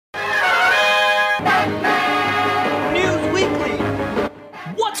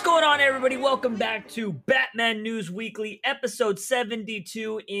everybody, welcome back to Batman News Weekly, episode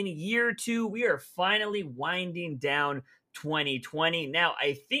 72 in year 2. We are finally winding down 2020. Now,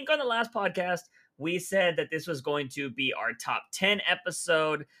 I think on the last podcast, we said that this was going to be our top 10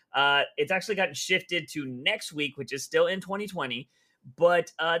 episode. It's actually gotten shifted to next week, which is still in 2020.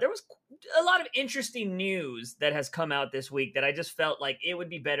 But there was a lot of interesting news that has come out this week that I just felt like it would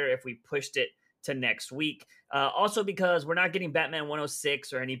be better if we pushed it to next week. Also because we're not getting Batman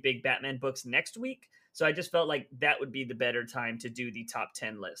 106 or any big Batman books next week. So I just felt like that would be the better time to do the top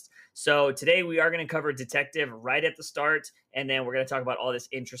 10 list. So today we are going to cover Detective right at the start. And then we're going to talk about all this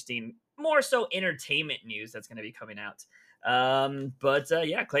interesting, more so entertainment news that's going to be coming out.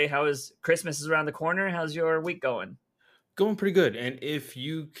 Yeah, Clay, how is Christmas is around the corner? How's your week going? Going pretty good. And if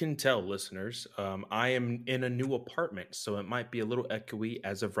you can tell, listeners, I am in a new apartment, so it might be a little echoey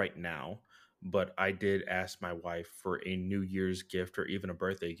as of right now. But I did ask my wife for a New Year's gift or even a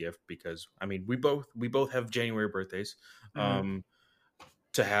birthday gift because we both have January birthdays. Mhm.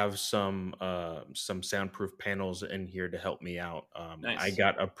 To have some soundproof panels in here to help me out. I Nice.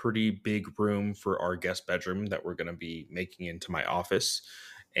 got a pretty big room for our guest bedroom that we're going to be making into my office.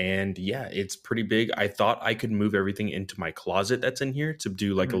 And yeah, it's pretty big. I thought I could move everything into my closet that's in here to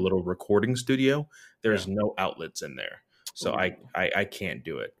do like a Mhm. little recording studio. There's Yeah. no outlets in there. So I, Ooh. I I can't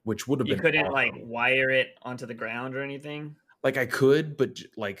do it, which would have You been couldn't like awesome. wire it onto the ground or anything? Like I could, but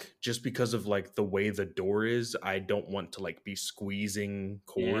like just because of like the way the door is, I don't want to like be squeezing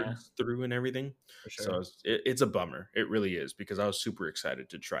Yeah, cords through and everything. for So sure. it's a bummer. It really is because I was super excited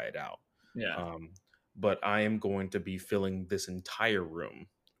to try it out. Yeah. Um, but I am going to be filling this entire room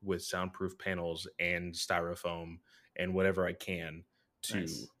with soundproof panels and styrofoam and whatever I can to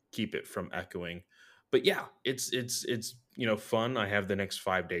Nice. keep it from echoing. But yeah, it's fun. I have the next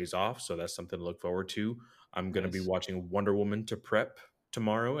 5 days off, so that's something to look forward to. I'm going to be Nice. watching Wonder Woman to prep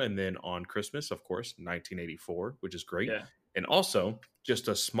tomorrow. And then on Christmas, of course, 1984, which is great. Yeah. And also, just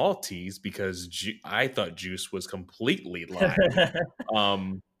a small tease because I thought Juice was completely lying.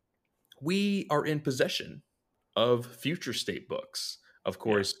 Um, we are in possession of future state books. Of Yeah.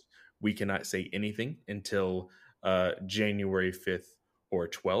 course, we cannot say anything until January 5th or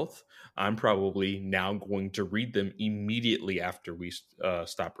 12th. I'm probably now going to read them immediately after we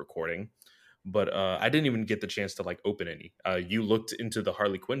stop recording. But I didn't even get the chance to like open any. You looked into the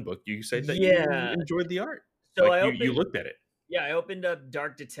Harley Quinn book. You said that you Yeah. enjoyed the art. So Like I you opened looked at it. yeah, I opened up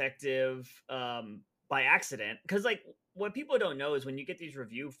Dark Detective by accident cuz like what people don't know is when you get these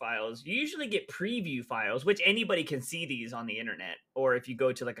review files, you usually get preview files, which anybody can see these on the internet or if you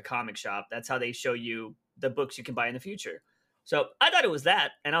go to like a comic shop, that's how they show you the books you can buy in the future. So, I thought it was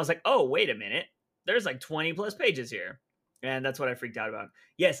that and I was like, "Oh, wait a minute. There's like 20 plus pages here." And that's what I freaked out about.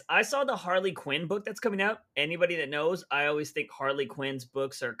 Yes, I saw the Harley Quinn book that's coming out. Anybody that knows, I always think Harley Quinn's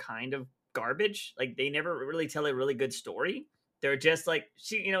books are kind of garbage. Like they never really tell a really good story. They're just like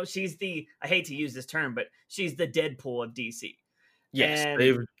she's the I hate to use this term, but she's the Deadpool of DC. Yes,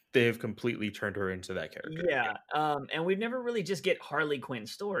 And they've completely turned her into that character. Yeah. yeah, and we've never really just get Harley Quinn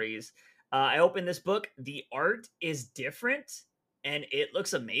stories. I opened this book. The art is different, and it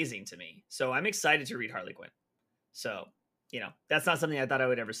looks amazing to me. So I'm excited to read Harley Quinn. So that's not something I thought I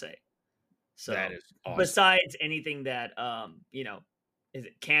would ever say. That So is awesome. besides anything that is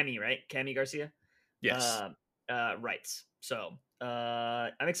it Cammy, right? Cammy Garcia? Yes. Uh writes. So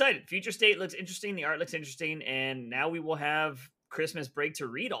I'm excited. Future State looks interesting, the art looks interesting, and now we will have Christmas break to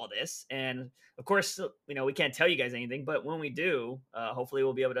read all this. And of course, we can't tell you guys anything, but when we do, hopefully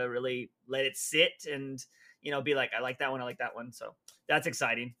we'll be able to really let it sit and be like, I like that one, I like that one. So that's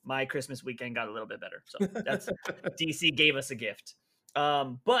exciting. My Christmas weekend got a little bit better. So that's DC gave us a gift.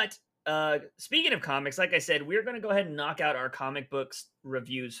 But speaking of comics, like I said, we're going to go ahead and knock out our comic books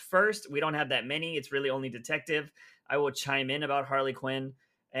reviews first. We don't have that many. It's really only Detective. I will chime in about Harley Quinn.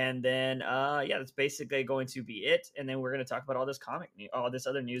 And then, that's basically going to be it. And then we're going to talk about all this all this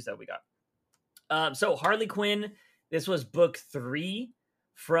other news that we got. So Harley Quinn, this was book 3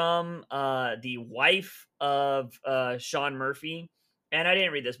 from the wife of Sean Murphy. And I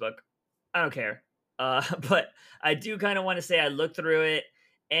didn't read this book. I don't care. But I do kind of want to say I looked through it.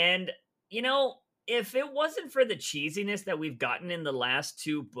 And, if it wasn't for the cheesiness that we've gotten in the last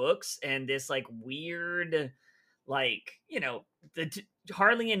 2 books and this like weird, like,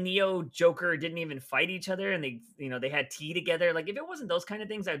 Harley and Neo Joker didn't even fight each other and they had tea together. Like, if it wasn't those kind of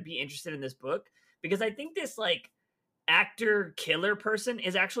things, I'd be interested in this book because I think this like actor killer person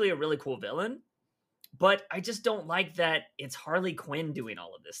is actually a really cool villain. But I just don't like that it's Harley Quinn doing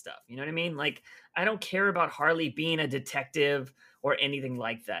all of this stuff. You know what I mean? Like, I don't care about Harley being a detective or anything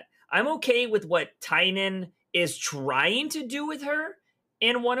like that. I'm okay with what Tynan is trying to do with her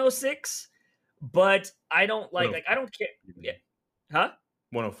in 106, but I don't like I 105, don't care. you Yeah. mean. Huh?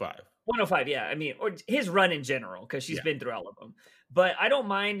 105. 105, yeah. I mean, or his run in general, because she's Yeah. been through all of them. But I don't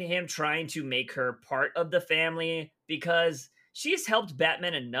mind him trying to make her part of the family because she's helped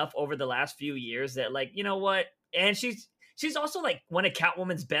Batman enough over the last few years that, like, you know what? And she's also like one of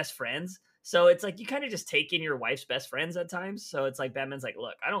Catwoman's best friends. So it's like you kind of just take in your wife's best friends at times. So it's like Batman's like,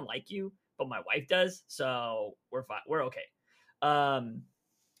 look, I don't like you, but my wife does, so we're fine. We're okay. Um,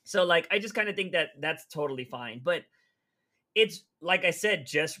 so like I just kind of think that that's totally fine. But it's like I said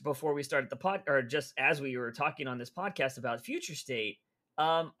just before we started the pod, or just as we were talking on this podcast about Future State.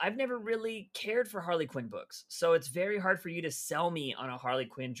 I've never really cared for Harley Quinn books, so it's very hard for you to sell me on a Harley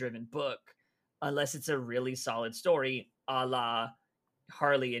Quinn driven book unless it's a really solid story, a la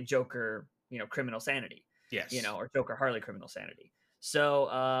Harley and Joker, Criminal Sanity, Yes. or Joker Harley Criminal Sanity. So,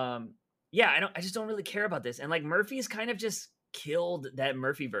 yeah, I just don't really care about this, and like Murphy's kind of just killed that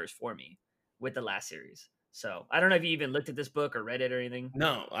Murphyverse for me with the last series. So I don't know if you even looked at this book or read it or anything.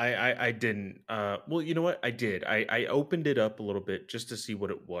 No, I didn't. Well, you know what? I did. I opened it up a little bit just to see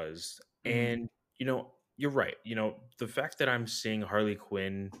what it was. Hmm. And you're right. The fact that I'm seeing Harley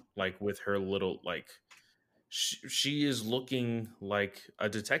Quinn like with her little like she is looking like a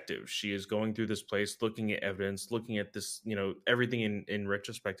detective. She is going through this place, looking at evidence, looking at this, everything in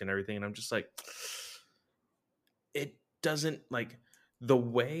retrospect and everything. And I'm just like, it doesn't like the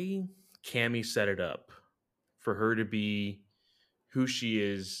way Cammy set it up for her to be who she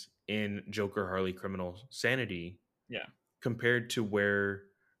is in Joker Harley Criminal Sanity Yeah, compared to where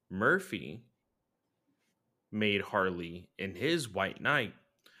Murphy made Harley in his White Knight,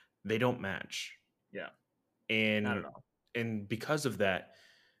 they don't match. yeah, not And at all. and because of that,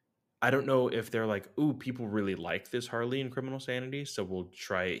 I don't know if they're like, "Ooh, people really like this Harley in Criminal Sanity, so we'll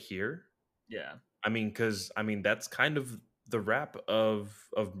try it here." Yeah, Cuz that's kind of the rap of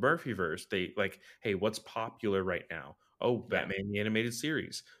Murphyverse. They like, "Hey, what's popular right now?" "Oh, yeah. Batman the animated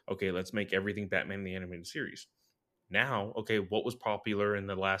series." "Okay, let's make everything Batman the animated series." Now, okay, what was popular in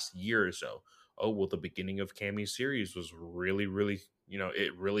the last year or so? Oh, well, the beginning of Cammy's series was really, really,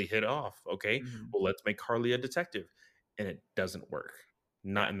 it really hit off. Okay, Hmm. well, let's make Harley a detective. And it doesn't work.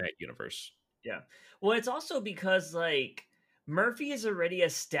 Not Yeah. in that universe. Yeah. Well, it's also because like Murphy has already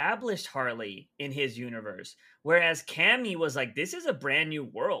established Harley in his universe, whereas Cammy was like, "This is a brand new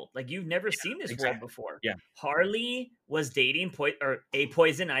world. Like you've never seen this world Exactly. before." Yeah. Harley was dating or a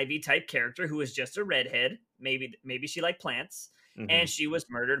Poison Ivy type character who was just a redhead. Maybe she liked plants, and Hmm. she was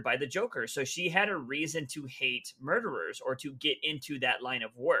murdered by the Joker. So she had a reason to hate murderers or to get into that line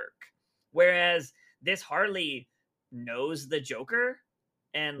of work. Whereas this Harley knows the Joker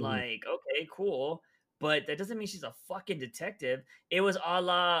and Hmm. like, okay, cool. But that doesn't mean she's a fucking detective. It was a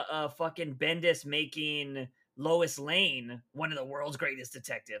la fucking Bendis making Lois Lane one of the world's greatest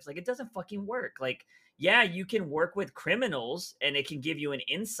detectives. Like, it doesn't fucking work. Like, yeah, you can work with criminals and it can give you an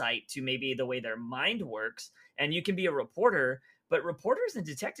insight to maybe the way their mind works, and you can be a reporter, but reporters and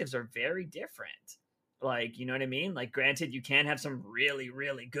detectives are very different. Like, you know what I mean? Like, granted, you can have some really,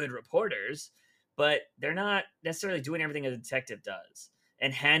 really good reporters, but they're not necessarily doing everything a detective does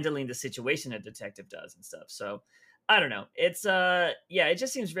and handling the situation a detective does and stuff. So I don't know. It's yeah, it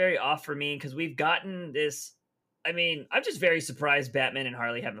just seems very off for me because we've gotten this. I mean, I'm just very surprised Batman and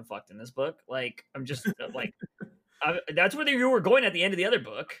Harley haven't fucked in this book. Like, I'm just like, that's where you were going at the end of the other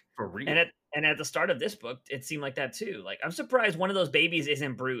book, For and real. at the start of this book, it seemed like that too. Like, I'm surprised one of those babies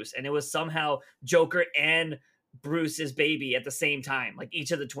isn't Bruce, and it was somehow Joker and Bruce's baby at the same time, like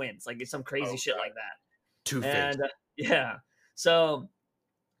each of the twins, like it's some crazy Oh, shit God. like that. Two Face. And yeah, so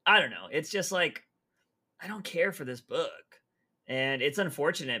I don't know. It's just like I don't care for this book. And it's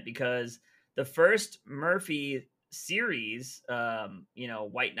unfortunate because the first Murphy series,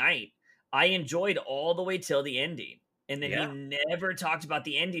 White Knight, I enjoyed all the way till the ending. And then he Yeah. never talked about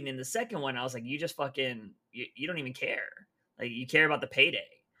the ending in the second one. I was like, you just fucking, you don't even care. Like, you care about the payday.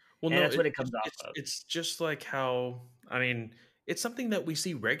 Well, And no, that's what it comes off it's of. it's just like how it's something that we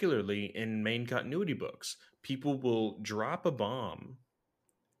see regularly in main continuity books. People will drop a bomb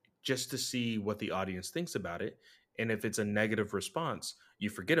just to see what the audience thinks about it. And if it's a negative response, you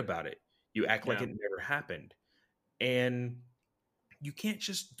forget about it. You act like Yeah. it never happened. And you can't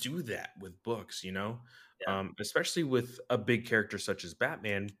just do that with books, Yeah. especially with a big character such as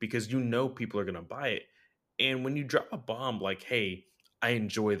Batman, because people are going to buy it. And when you drop a bomb like, hey, I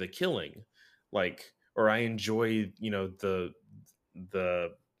enjoy the killing, like, or I enjoy,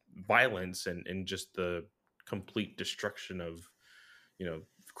 the violence and just the complete destruction of, you know,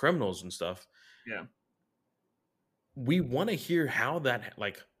 criminals and stuff, Yeah. we want to hear how that,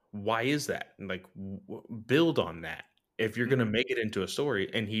 like, why is that? And like, build on that. if you're gonna make it into a story,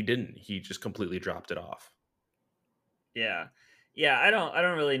 and he didn't. He just completely dropped it off. Yeah. Yeah, I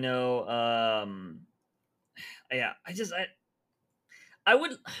don't really know. Yeah, I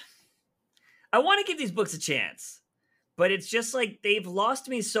would I want to give these books a chance, but it's just like they've lost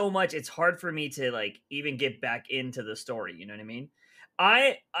me so much. It's hard for me to like even get back into the story. You know what I mean?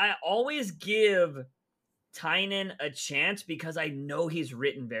 I always give Tynan a chance because I know he's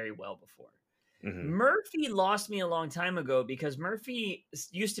written very well before. Mhm. Murphy lost me a long time ago because Murphy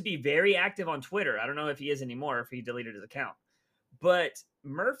used to be very active on Twitter. I don't know if he is anymore, if he deleted his account. But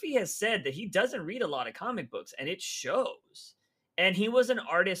Murphy has said that he doesn't read a lot of comic books, and it shows. And he was an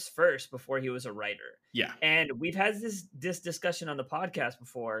artist first before he was a writer. Yeah. And we've had this discussion on the podcast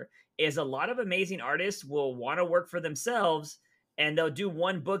before. Is a lot of amazing artists will want to work for themselves, and they'll do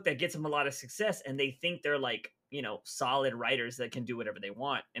one book that gets them a lot of success, and they think they're like solid writers that can do whatever they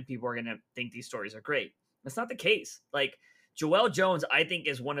want, and people are gonna think these stories are great. That's not the case. Like Joelle Jones, I think,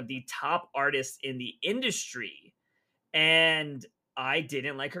 is one of the top artists in the industry, and I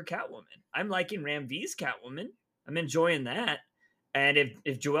didn't like her Catwoman. I'm liking Ram V's Catwoman. I'm enjoying that. And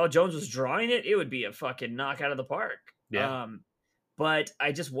if Joelle Jones was drawing it, it would be a fucking knock out of the park. Yeah. But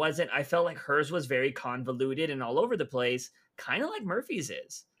I just wasn't. I felt like hers was very convoluted and all over the place, kind of like Murphy's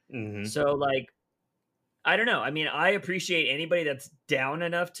is. Mhm. So like, I don't know. I mean, I appreciate anybody that's down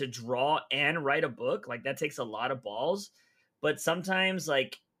enough to draw and write a book. Like that takes a lot of balls. But sometimes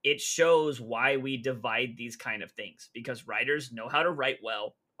like it shows why we divide these kind of things because writers know how to write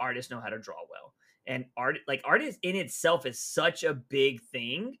well, artists know how to draw well. And art is in itself is such a big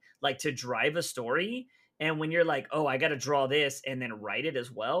thing, like to drive a story. And when you're like, oh, I got to draw this and then write it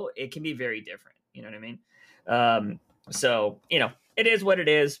as well, it can be very different. You know what I mean? So it is what it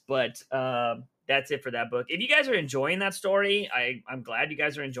is. But that's it for that book. If you guys are enjoying that story, I'm glad you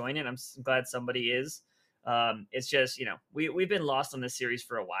guys are enjoying it. I'm glad somebody is. It's just we've been lost on this series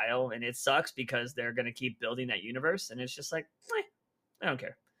for a while, and it sucks because they're gonna keep building that universe, and it's just like I don't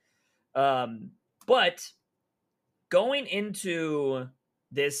care. But going into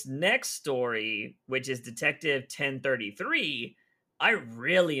this next story, which is Detective 1033, I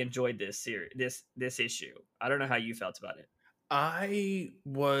really enjoyed this series, this issue. I don't know how you felt about it. I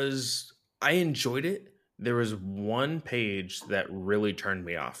enjoyed it. There was one page that really turned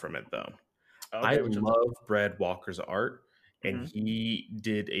me off from it though. I Okay, which one's love Brad Walker's art, and mm-hmm. he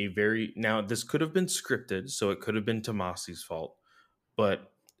did now this could have been scripted, so it could have been Tomasi's fault,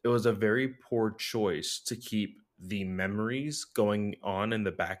 but it was a very poor choice to keep the memories going on in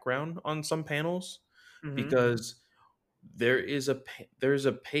the background on some panels Mm-hmm. because there's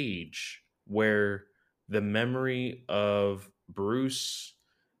a page where the memory of Bruce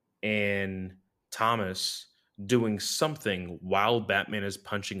and Thomas doing something while Batman is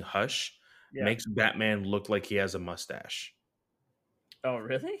punching Hush Yeah. makes Batman look like he has a mustache. Oh,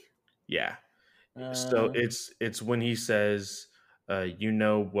 really? Yeah. So Uh, it's when he says, you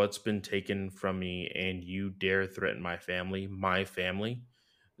know what's been taken from me and you dare threaten my family.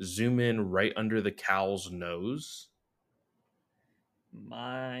 Zoom in right under the cowl's nose.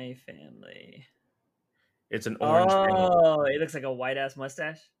 my family. It's an orange panel. Oh, it looks like a white ass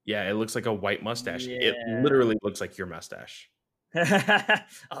mustache. Yeah, it looks like a white mustache. It Yeah. literally looks like your mustache.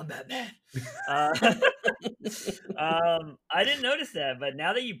 I'm Batman. Uh, I didn't notice that, but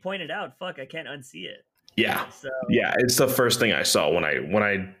now that you pointed out, fuck, I can't unsee it. Yeah. So Yeah, it's the first thing I saw when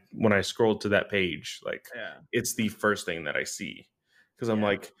I scrolled to that page. Like yeah, it's the first thing that I see because I'm yeah,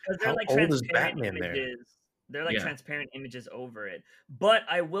 like, because they're how like old is transparent Batman there? images. They're like Yeah. transparent images over it. But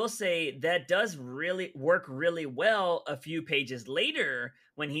I will say that does really work really well a few pages later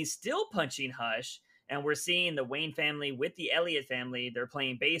when he's still punching Hush and we're seeing the Wayne family with the Elliott family. They're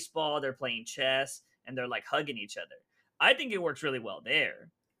playing baseball, they're playing chess, and they're like hugging each other. I think it works really well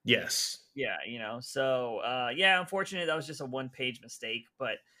there. Yes. Yeah, so yeah, unfortunately that was just a one page mistake.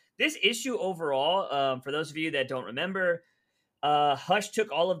 But this issue overall, for those of you that don't remember, Hush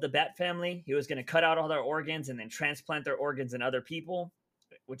took all of the Bat family. He was going to cut out all their organs and then transplant their organs in other people,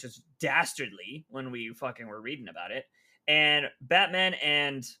 which is dastardly when we fucking were reading about it. And Batman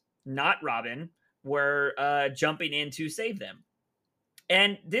and not Robin were jumping in to save them.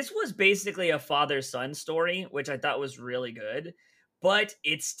 And this was basically a father-son story, which I thought was really good. But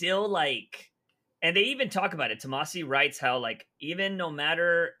it's still like, and they even talk about it. Tomasi writes how, like, even no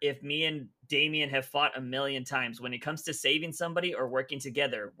matter if me and Damian have fought a million times, when it comes to saving somebody or working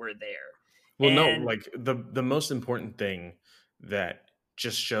together, we're there. Well, no, And like the most important thing that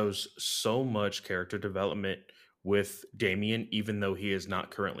just shows so much character development with Damien, even though he is not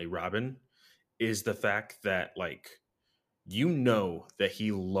currently Robin, is the fact that like you know that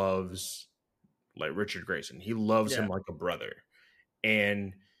he loves like Richard Grayson. He loves Yeah. him like a brother,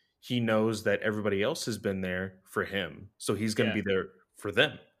 and he knows that everybody else has been there for him, so he's going to Yeah. be there for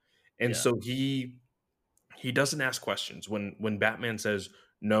them. And Yeah. so he doesn't ask questions when Batman says,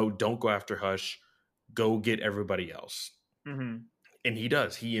 "No, don't go after Hush. Go get everybody else." Hmm. And he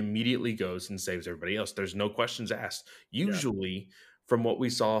does. He immediately goes and saves everybody else. There's no questions asked. Yeah. Usually, from what we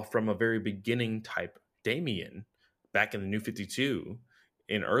saw from a very beginning type Damian back in the New 52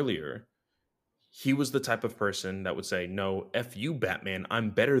 and earlier, he was the type of person that would say, "No, F you, Batman.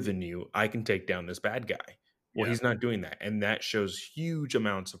 I'm better than you. I can take down this bad guy." Well, Yeah. he's not doing that. And that shows huge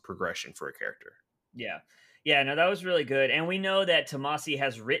amounts of progression for a character. Yeah. Yeah, no, that was really good. And we know that Tomasi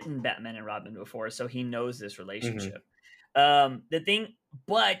has written Batman and Robin before, so he knows this Hmm. relationship. The thing,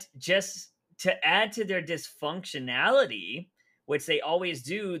 but just to add to their dysfunctionality, which they always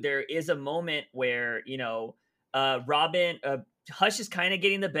do, there is a moment where, Robin, Hush is kind of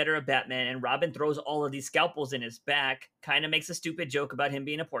getting the better of Batman, and Robin throws all of these scalpels in his back, kind of makes a stupid joke about him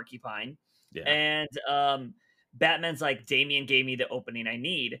being a porcupine. Yeah. And Batman's like, Damian gave me the opening I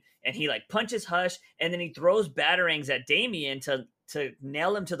need. And he like punches Hush, and then he throws batarangs at Damian to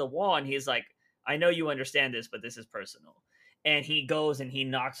nail him to the wall. And he's like, I know you understand this, but this is personal. And he goes and he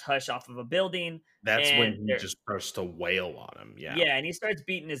knocks Hush off of a building. That's when And he just starts to wail on him. Yeah. yeah, and he starts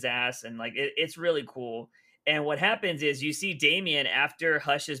beating his ass, and like it's really cool. And what happens is you see Damien after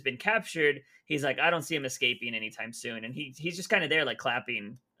Hush has been captured. He's like, I don't see him escaping anytime soon, and he's just kind of there, like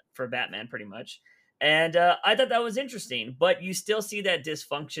clapping for Batman, pretty much. And I thought that was interesting, but you still see that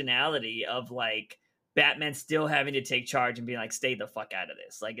dysfunctionality of like Batman still having to take charge and being like, stay the fuck out of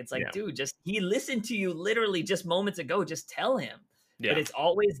this. Like it's like, Yeah. dude, just he listened to you literally just moments ago. Just tell him. But Yeah. it's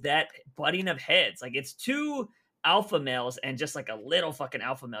always that butting of heads. Like it's two alpha males and just like a little fucking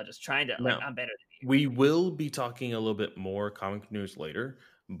alpha male just trying to like, Now, I'm better we will be talking a little bit more comic news later,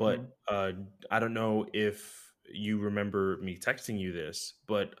 than you. but I don't know if you remember me texting you this,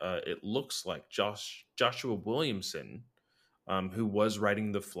 but it looks like Joshua Williamson, who was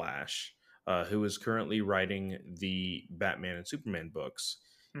writing The Flash, who is currently writing the Batman and Superman books,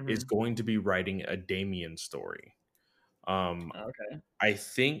 is Hmm. going to be writing a Damian story. Um, Okay. I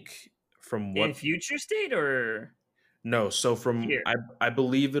think from In what future state or no, so from here? I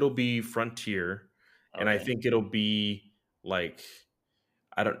believe it'll be Frontier, and I Okay. think it'll be like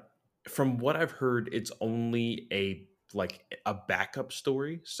I don't from what I've heard, it's only a backup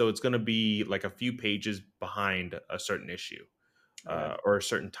story. So it's gonna be like a few pages behind a certain issue, Okay. or a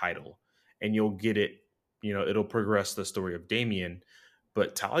certain title, and you'll get it, it'll progress the story of Damien,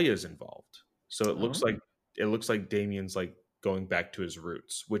 but Talia's involved. So Oh, it looks like Damien's like going back to his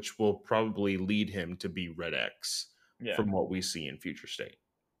roots, which will probably lead him to be Red X yeah. from what we see in Future State.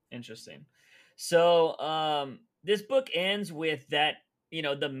 Interesting. So, this book ends with that,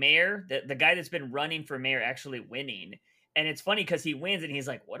 the mayor, the guy that's been running for mayor actually winning. And it's funny because he wins and he's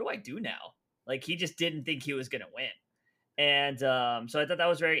like, what do I do now? Like, he just didn't think he was going to win. And so I thought that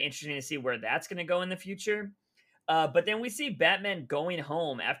was very interesting to see where that's going to go in the future. But then we see Batman going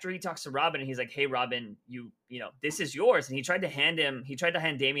home after he talks to Robin, and he's like, "Hey, Robin, this is yours." And he tried to hand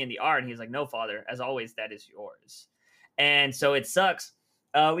Damien the art, and he's like, "No, father, as always, that is yours." And so it sucks.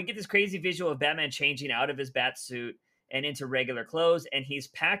 We get this crazy visual of Batman changing out of his bat suit and into regular clothes, and he's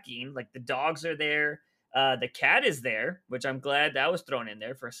packing. Like the dogs are there, the cat is there, which I'm glad that was thrown in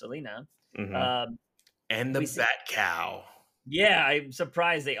there for Selena. Hmm. Um, And the we see, Bat Cow. yeah, I'm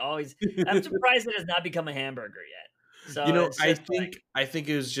surprised they always. I'm surprised it has not become a hamburger yet. So it's I just like, think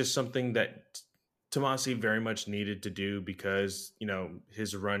it was just something that Tomasi very much needed to do because,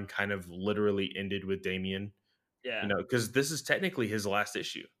 his run kind of literally ended with Damien, yeah. because this is technically his last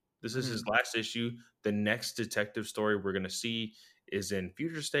issue. This is his Mhm. last issue. The next detective story we're going to see is in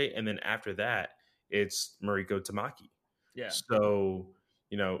Future State. And then after that, it's Mariko Tamaki. Yeah. So,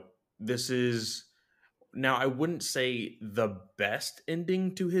 this is now, I wouldn't say the best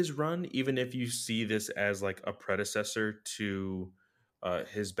ending to his run, even if you see this as like a predecessor to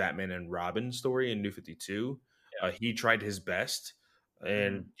his Batman and Robin story in New 52. Yeah. He tried his best.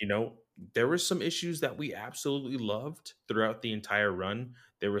 And, Mhm. there were some issues that we absolutely loved throughout the entire run.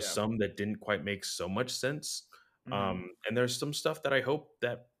 There were Yeah. some that didn't quite make so much sense. Mhm. And there's some stuff that I hope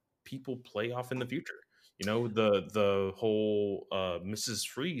that people play off in the future. The whole Mrs.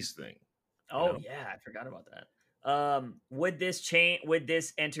 Freeze thing, you Oh, know? yeah, I forgot about that. Would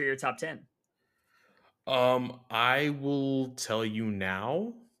this enter your top 10? I will tell you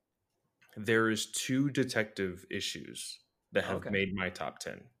now, there is two detective issues that have Okay. made my top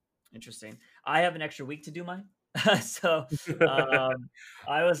 10. Interesting. I have an extra week to do mine. So, um,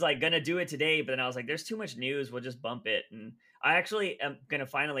 I was, like, gonna do it today, but then I was like, "There's too much news, we'll just bump it," and I actually am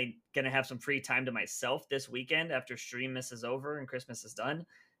gonna have some free time to myself this weekend after Streammas is over and Christmas is done,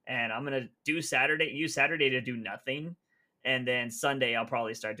 and I'm gonna use Saturday to do nothing, and then Sunday I'll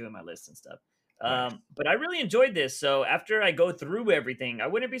probably start doing my list and stuff. Nice. But I really enjoyed this. So after I go through everything, I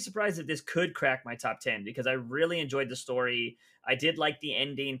wouldn't be surprised if this could crack my top 10 because I really enjoyed the story. I did like the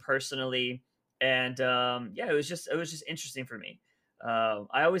ending personally, and yeah, it was just interesting for me.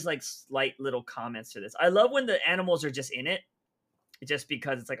 I always like slight little comments to this. I love when the animals are just in it, just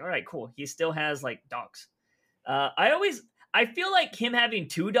because it's like, all right, cool. He still has like dogs. I feel like him having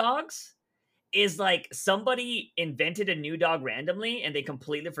two dogs is like somebody invented a new dog randomly and they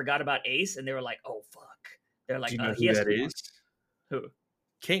completely forgot about Ace and they were like, oh fuck. They're Do like, you know he who has that two is? dogs. Who?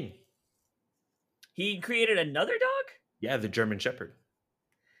 King. He created another dog? Yeah, the German Shepherd.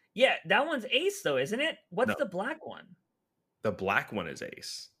 Yeah, that one's Ace though, isn't it? What's No, the black one? the black one is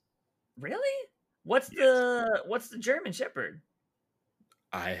Ace. Really? What's Yes. the German Shepherd?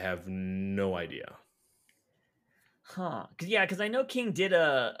 I have no idea. Huh? Because I know King did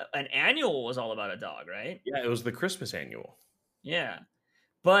an annual was all about a dog, right? Yeah, it was the Christmas annual. Yeah,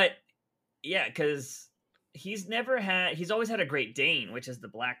 but yeah, because he's always had a Great Dane, which is the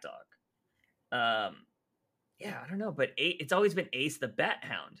black dog. Um, yeah, I don't know, but it's always been Ace the Bat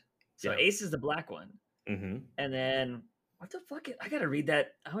Hound. So Yeah. Ace is the black one, Mm-hmm. and then what the fuck? I gotta read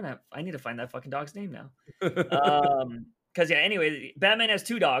that. I need to find that fucking dog's name now. Because yeah, anyway, Batman has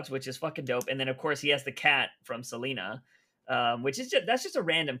two dogs, which is fucking dope, and then of course he has the cat from Selena, which is that's just a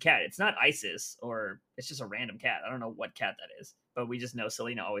random cat. It's not Isis, or it's just a random cat. I don't know what cat that is, but we just know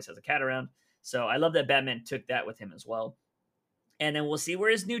Selena always has a cat around. So I love that Batman took that with him as well, and then we'll see where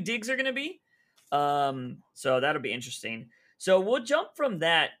his new digs are gonna be. So that'll be interesting. So we'll jump from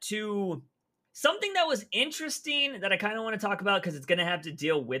that to something that was interesting that I kind of want to talk about because it's going to have to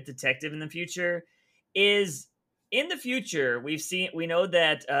deal with detective in the future. Is in the future we know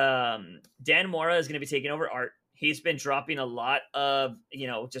that Dan Mora is going to be taking over art. He's been dropping a lot of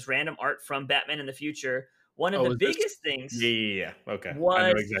just random art from Batman in the future. One of the Is this? biggest things Yeah. Okay. I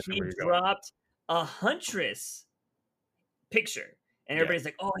know was exactly he where you're going. dropped a Huntress picture. And Yeah. everybody's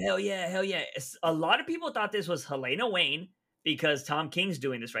like, oh, hell yeah, hell yeah. A lot of people thought this was Helena Wayne because Tom King's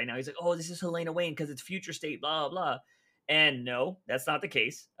doing this right now. He's like, oh, this is Helena Wayne because it's future state, blah, blah. And no, that's not the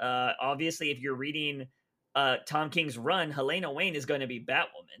case. Obviously, if you're reading Tom King's run, Helena Wayne is going to be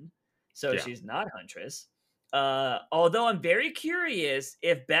Batwoman. So Yeah. she's not Huntress. Although I'm very curious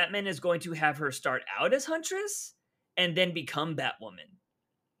if Batman is going to have her start out as Huntress and then become Batwoman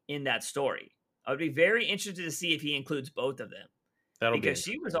in that story. I would be very interested to see if he includes both of them That'll be because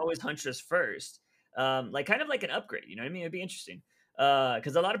she was always Huntress first, like kind of like an upgrade. You know what I mean? It'd be interesting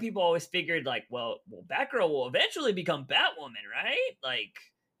because a lot of people always figured like, well, Batgirl will eventually become Batwoman, right? Like,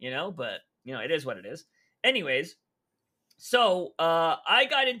 but it is what it is. Anyways, so I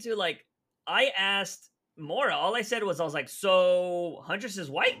got into like I asked Mora. All I said was I was like, so Huntress is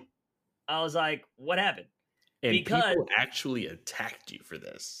white. I was like, what happened? And Because people actually attacked you for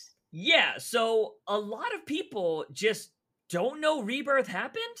this. yeah, so a lot of people just don't know Rebirth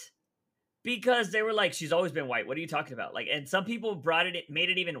happened because they were like, she's always been white. What are you talking about? Like, and some people made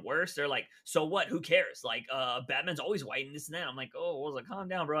it even worse. They're like, so what? Who cares? Like, Batman's always white and this and that. I'm like, oh, well, like, calm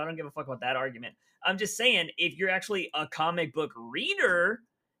down, bro. I don't give a fuck about that argument. I'm just saying, if you're actually a comic book reader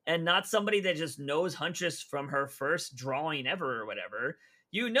and not somebody that just knows Huntress from her first drawing ever or whatever,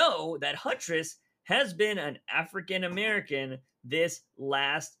 you know that Huntress has been an African American this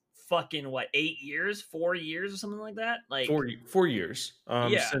last fucking 8 years, 4 years or something like that. Like 4 years.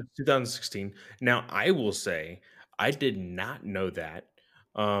 yeah, Since 2016. Now I will say I did not know that.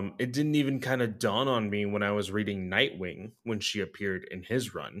 It didn't even kind of dawn on me when I was reading Nightwing when she appeared in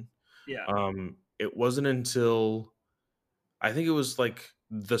his run. yeah, It wasn't until I think it was like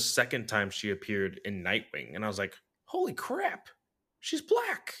the second time she appeared in Nightwing, and I was like, holy crap, she's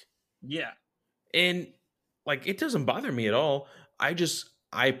black. yeah. And like it doesn't bother me at all.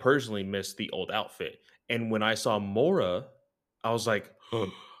 I personally miss the old outfit. And when I saw Mora, I was like,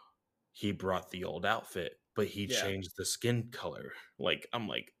 oh, he brought the old outfit, but he Yeah. changed the skin color. Like I'm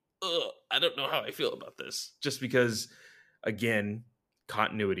like, ugh, I don't know how I feel about this. Just because again,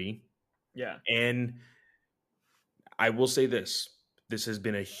 continuity. Yeah. And I will say this. This has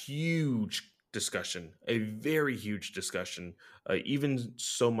been a huge discussion, a very huge discussion. Even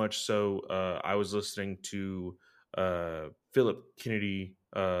so much so, I was listening to Philip Kennedy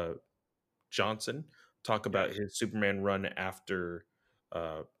Johnson talk about his Superman run after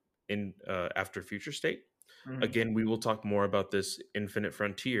after Future State. Mhm. Again, we will talk more about this Infinite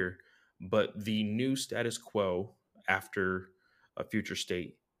Frontier, but the new status quo after a Future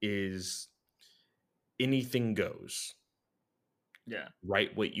State is anything goes. Yeah.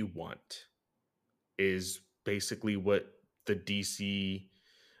 Write what you want is basically what the DC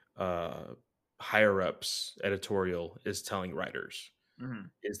uh, higher ups editorial is telling writers, Hmm.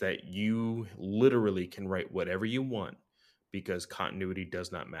 is that you literally can write whatever you want because continuity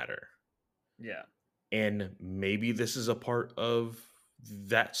does not matter. Yeah. And maybe this is a part of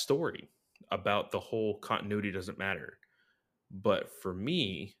that story about the whole continuity doesn't matter. But for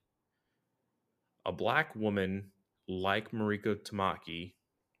me, a black woman like Mariko Tamaki,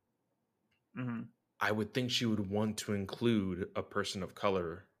 Hmm. I would think she would want to include a person of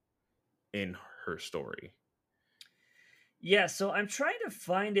color in her story. Yeah, so I'm trying to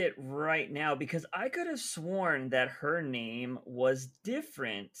find it right now because I could have sworn that her name was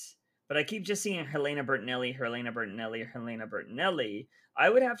different, but I keep just seeing Helena Bertinelli, Helena Bertinelli, Helena Bertinelli. I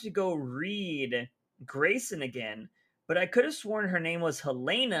would have to go read Grayson again, but I could have sworn her name was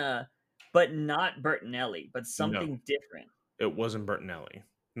Helena, but not Bertinelli, but No, something different, it wasn't Bertinelli.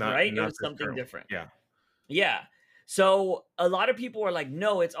 Not right? It not was this something current one. different. Yeah. Yeah. So a lot of people are like,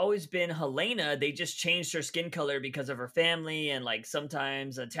 no, it's always been Helena. They just changed her skin color because of her family, and like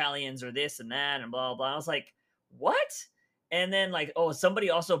sometimes Italians are this and that and blah blah. I was like, what? And then like, oh, somebody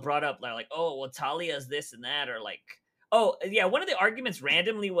also brought up like, oh, well, Talia's this and that, or like, oh yeah, one of the arguments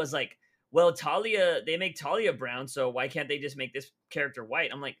randomly was like, well, Talia, they make Talia brown, so why can't they just make this character white?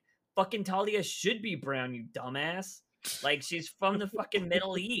 I'm like, fucking Talia should be brown, you dumbass. Like she's from the fucking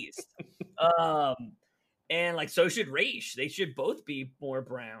Middle East. Um, and like so should Raish. They should both be more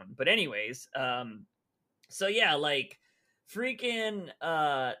brown. But anyways, so yeah, like freaking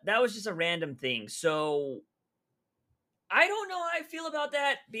that was just a random thing. So I don't know how I feel about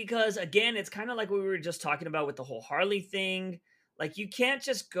that because again, it's kind of like what we were just talking about with the whole Harley thing. Like you can't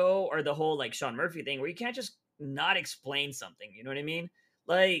just go or the whole like Sean Murphy thing where you can't just not explain something, you know what I mean?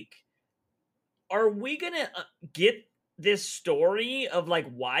 Like are we gonna get this story of like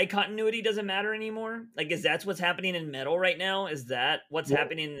why continuity doesn't matter anymore? Like, is that's what's happening in metal right now? Is that what's Well,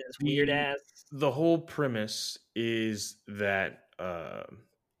 happening in this weird the ass? the whole premise is that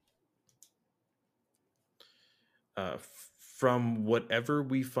from whatever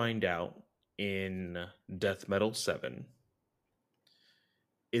we find out in Death Metal 7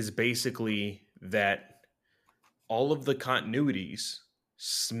 is basically that all of the continuities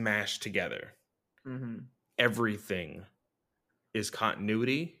smashed together. Mm-hmm. Everything is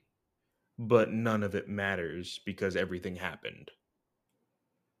continuity, but none of it matters because everything happened.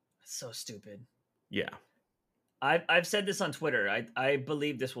 So stupid. Yeah. I've said this on Twitter. I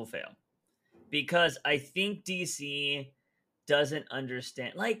believe this will fail because I think DC doesn't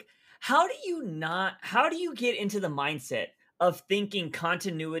understand. Like, how do you not? How do you get into the mindset of thinking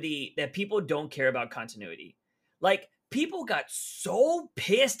continuity that people don't care about continuity? Like, people got so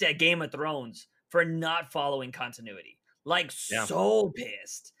pissed at Game of Thrones for not following continuity. Like, Yeah. so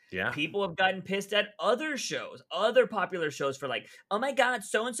pissed. Yeah. People have gotten pissed at other shows, other popular shows for like, oh my god,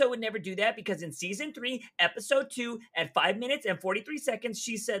 so and so would never do that because in season 3, episode 2, at 5 minutes and 43 seconds,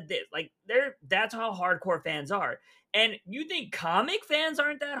 she said this. Like, that's how hardcore fans are. And you think comic fans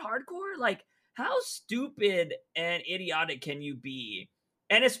aren't that hardcore? Like, how stupid and idiotic can you be?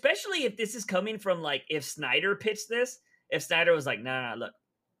 And especially if this is coming from like if Snyder pitched this, if Snyder was like, nah, look,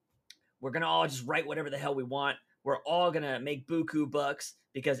 we're gonna all just write whatever the hell we want. We're all gonna make buku bucks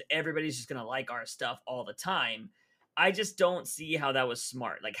because everybody's just gonna like our stuff all the time. I just don't see how that was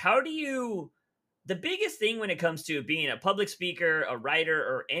smart. Like, how do you? The biggest thing when it comes to being a public speaker, a writer,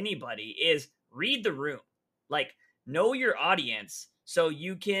 or anybody is read the room. Like, know your audience so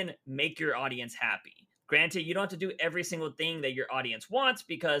you can make your audience happy. Granted, you don't have to do every single thing that your audience wants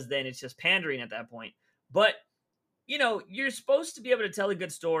because then it's just pandering at that point. But you're supposed to be able to tell a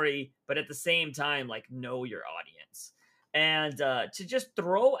good story, but at the same time, like, know your audience. And to just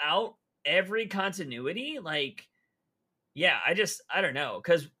throw out every continuity, like, yeah, I don't know,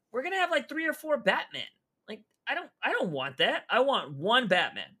 because we're gonna have like 3 or 4 Batman. Like, I don't want that. I want one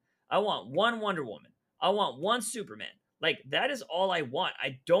Batman. I want one Wonder Woman. I want one Superman. Like, that is all I want.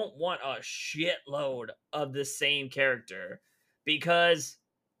 I don't want a shitload of the same character because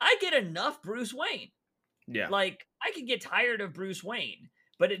I get enough Bruce Wayne. Yeah. Like, I could get tired of Bruce Wayne,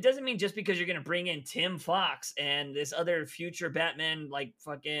 but it doesn't mean just because you're gonna bring in Tim Fox and this other future Batman, like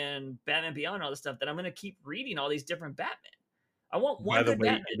fucking Batman Beyond, all this stuff, that I'm gonna keep reading all these different Batman. I want By one the good way,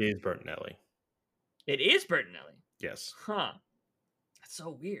 Batman. it is Bertinelli. It is Bertinelli. Yes. Huh. That's so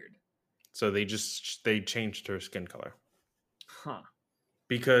weird. So they changed her skin color Huh.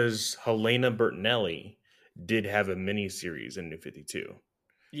 because Helena Bertinelli did have a miniseries in New 52.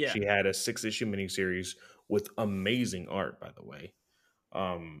 Yeah. She had a 6-issue miniseries with amazing art, by the way.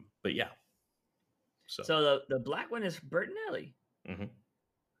 But yeah. So the black one is Bertinelli. Hmm.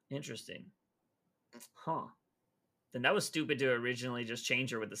 Interesting. Huh. Then that was stupid to originally just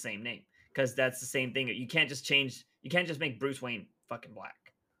change her with the same name, because that's the same thing. You can't just change. You can't just make Bruce Wayne fucking black.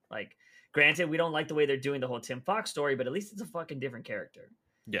 Like, granted, we don't like the way they're doing the whole Tim Fox story, but at least it's a fucking different character.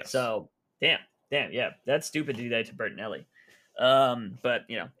 Yes. So, damn, yeah, that's stupid to do that to Bertinelli. But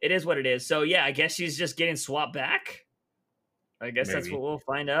it is what it is. So yeah, I guess she's just getting swapped back. I guess that's what Maybe. we'll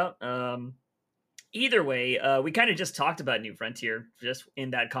find out. Either way, we kind of just talked about New Frontier just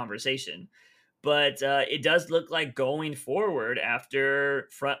in that conversation, but it does look like going forward after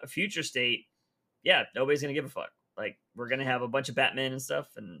Future State, yeah, nobody's gonna give a fuck. Like, we're gonna have a bunch of Batman and stuff,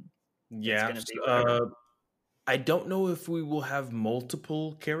 and it's Yeah. gonna be whatever. I don't know if we will have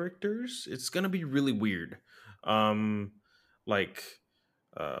multiple characters. It's gonna be really weird. Um, like,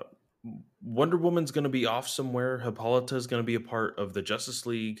 uh, Wonder Woman's gonna be off somewhere. Hippolyta is gonna be a part of the Justice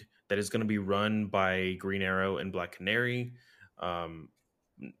League that is gonna be run by Green Arrow and Black Canary. Um,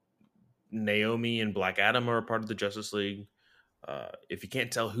 Naomi and Black Adam are a part of the Justice League. If you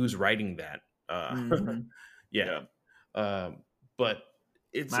can't tell who's writing that, Hmm. yeah. Yeah, Um, but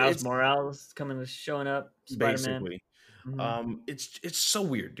Miles it's Morales showing up, Spider Man. basically Hmm. it's so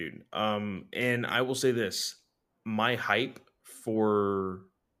weird, dude. And I will say this: my hype for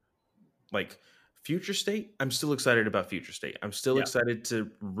like Future State, I'm still excited about Future State. I'm still Yeah. excited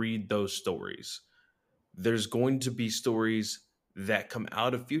to read those stories. There's going to be stories that come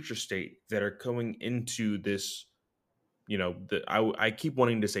out of Future State that are coming into this. I keep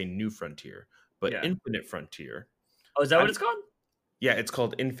wanting to say New Frontier, but Yeah. Infinite Frontier. Oh, is that I what it's called? Yeah, it's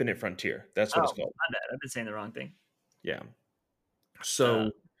called Infinite Frontier. That's what it's Oh, called. my bad. I've been saying the wrong thing. Yeah. Uh,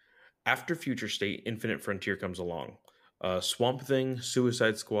 So after Future State, Infinite Frontier comes along. Swamp Thing,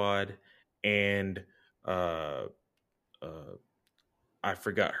 Suicide Squad, and uh, uh, I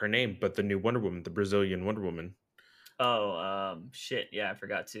forgot her name, but the new Wonder Woman, the Brazilian Wonder Woman. oh, shit. Yeah, I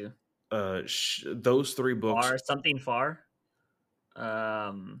forgot to. Those three books, Far something far.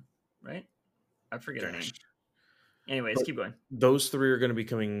 Um, right? I forget her gosh, name. Anyways, but keep going. those three are going to be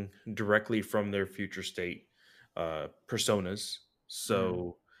coming directly from their Future State personas. Hmm.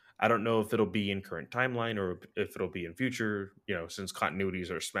 So I don't know if it'll be in current timeline or if it'll be in future. Since continuities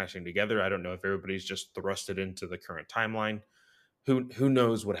are smashing together, I don't know if everybody's just thrusted into the current timeline. Who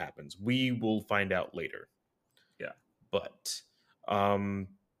knows what happens? We will find out later. Yeah. But um,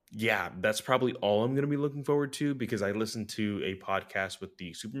 yeah, that's probably all I'm going to be looking forward to because I listened to a podcast with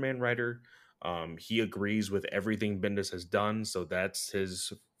the Superman writer. He agrees with everything Bendis has done, so that's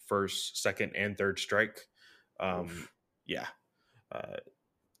his first, second, and third strike. Um, Oof. yeah, uh,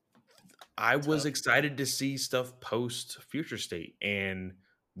 I was Tough. excited to see stuff post Future State, and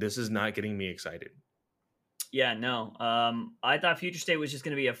this is not getting me excited. Yeah, no. I thought Future State was just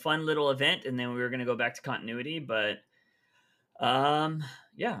going to be a fun little event, and then we were going to go back to continuity. But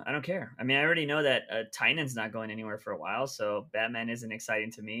yeah, I don't care. I mean, I already know that Tynan's not going anywhere for a while, so Batman isn't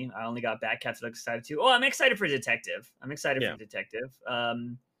exciting to me. I only got Batcat to look excited too. Oh, I'm excited for Detective. I'm excited for Yeah, Detective.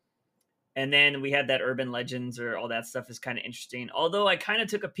 And then we had that Urban Legends or all that stuff is kind of interesting. Although I kind of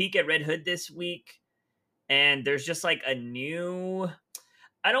took a peek at Red Hood this week, and there's just like a new.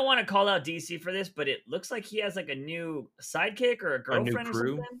 I don't want to call out DC for this, but it looks like he has like a new sidekick or a a new girlfriend or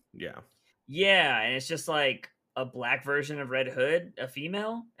crew. something. Yeah, Yeah, and it's just like a black version of Red Hood, a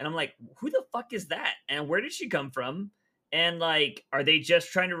female. And I'm like, who the fuck is that? And where did she come from? And like, are they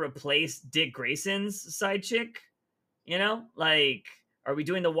just trying to replace Dick Grayson's side chick? Like, are we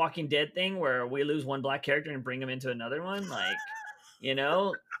doing the Walking Dead thing where we lose one black character and bring him into another one? Like,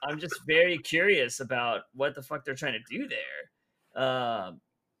 I'm just very curious about what the fuck they're trying to do there.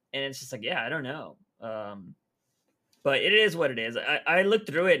 And it's just like, yeah, I don't know. But it is what it is. I looked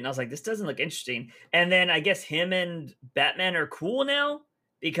through it and I was like, this doesn't look interesting. And then I guess him and Batman are cool now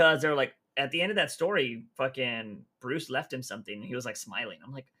because they're like, at the end of that story, fucking Bruce left him something. And he was like smiling.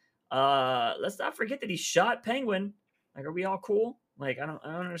 I'm like, let's not forget that he shot Penguin. Like, are we all cool? Like, I don't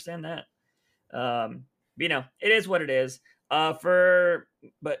understand that. It is what it is.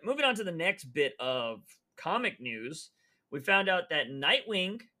 But moving on to the next bit of comic news, we found out that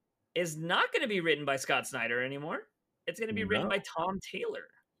Nightwing is not going to be written by Scott Snyder anymore. It's going to be written no, by Tom Taylor.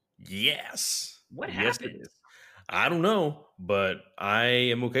 yes, What yes, it happened? is. I don't know, but I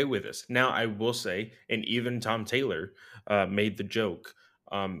am okay with this. Now, I will say, and even Tom Taylor made the joke.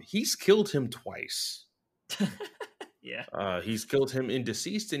 He's killed him twice. Yeah. He's killed him in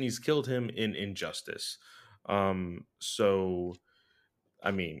Deceased, and he's killed him in Injustice. So,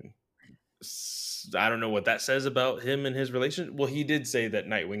 I mean, I don't know what that says about him and his relation. Well, he did say that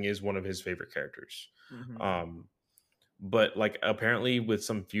Nightwing is one of his favorite characters. Mm-hmm. Um, but like apparently with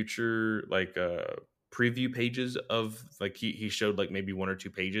some future like preview pages of like he showed like maybe 1 or 2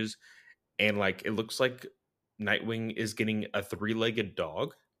 pages, and like it looks like Nightwing is getting a 3-legged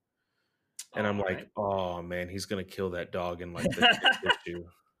dog, and I'm All like, right. oh man, he's gonna kill that dog in like the 10th issue.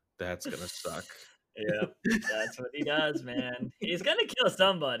 That's gonna suck. Yep, that's what he does, man. He's gonna kill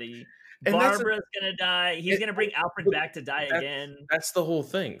somebody. And that's a, Barbara's gonna die. He's it, gonna bring Alfred but back to die again. that's the whole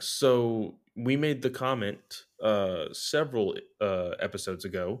thing. So we made the comment several episodes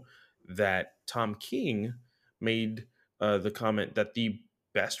ago that Tom King made the comment that the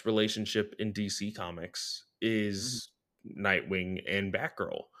best relationship in DC Comics Mhm. is Nightwing and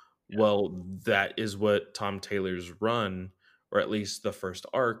Batgirl. Yeah. Well, that is what Tom Taylor's run, or at least the first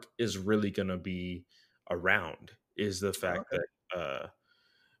arc, is really going to be around. Is the Oh, fact okay. that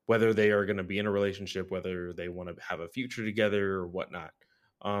whether they are going to be in a relationship, whether they want to have a future together or whatnot.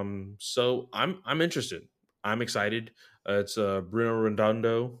 So I'm interested. I'm excited. It's Bruno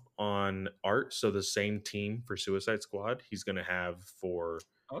Redondo on art, so the same team for Suicide Squad he's going to have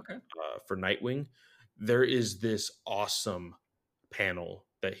Okay. for Nightwing. There is this awesome panel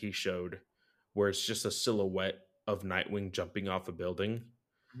that he showed where it's just a silhouette of Nightwing jumping off a building,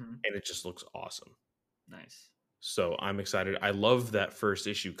 Mhm. and it just looks awesome. Nice. So I'm excited. I love that first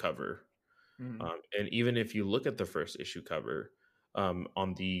issue cover. Mhm. And even if you look at the first issue cover,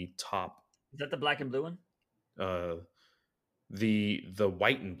 on the top, Is that the black and blue one? uh, the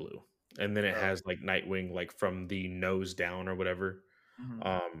white and blue, and then it Oh. has like Nightwing like from the nose down or whatever. Mhm.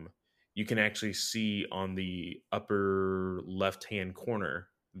 Um, you can actually see on the upper left hand corner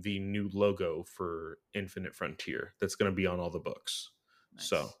the new logo for Infinite Frontier that's going to be on all the books.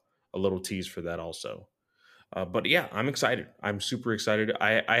 So Nice. a little tease for that also. But yeah, I'm excited. I'm super excited.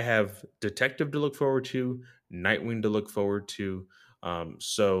 I have Detective to look forward to, Nightwing to look forward to.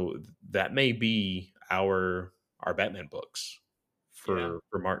 So that may be our Batman books Yeah,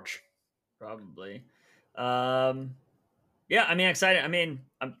 for March. probably. Um, yeah, I mean, excited. I mean,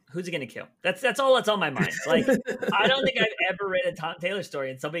 who's he gonna kill? That's all that's on my mind. Like, I don't think I've ever read a Tom Taylor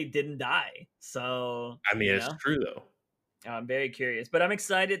story and somebody didn't die. So, I mean, it's true though. I'm very curious, but I'm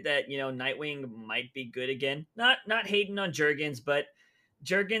excited that Nightwing might be good again. Not hating on Jurgens, but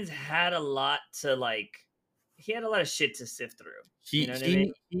Jurgens had a lot to like. He had a lot of shit to sift through. He You know what I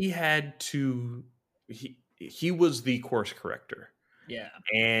mean? he had to he was the course corrector, Yeah.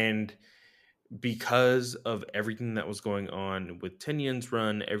 and because of everything that was going on with Tynion's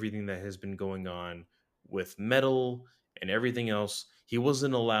run, everything that has been going on with Metal and everything else, he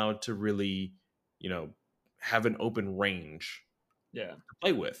wasn't allowed to really, you know, have an open range Yeah. to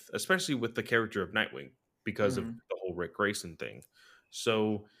play with, especially with the character of Nightwing because of Hmm. the whole Rick Grayson thing.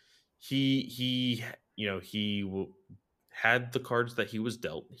 So he had the cards that he was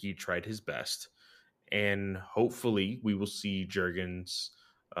dealt. He tried his best, and hopefully we will see Jurgens.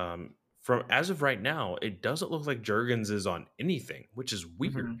 From as of right now, it doesn't look like Jurgens is on anything, which is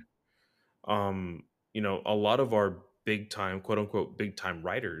weird. Hmm. A lot of our big time, quote unquote, big time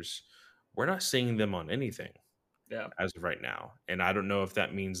writers, we're not seeing them on anything Yeah. as of right now. And I don't know if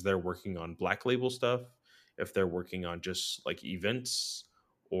that means they're working on Black Label stuff, if they're working on just like events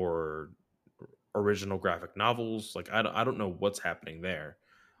or original graphic novels. Like I don't know what's happening there.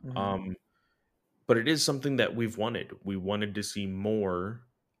 Hmm. Um, but it is something that we've wanted. We wanted to see more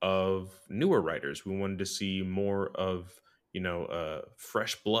of newer writers. We wanted to see more of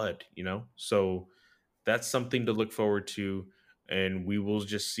fresh blood. So that's something to look forward to, and we will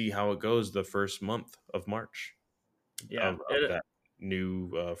just see how it goes the first month of March Yeah. of that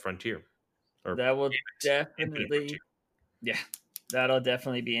new frontier or That will infinite definitely, frontier. yeah, that'll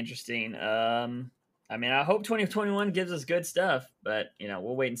definitely be interesting. I mean, I hope 2021 gives us good stuff, but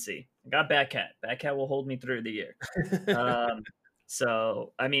we'll wait and see. I got Batcat. Batcat will hold me through the year. Um,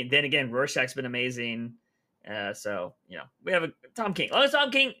 so I mean, then again, Rorschach's been amazing. So we have a Tom King. As long as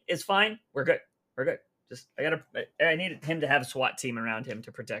Tom King is fine, we're good. We're good. Just I needed him to have a SWAT team around him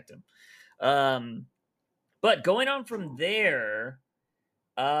to protect him. Um, but going on from there,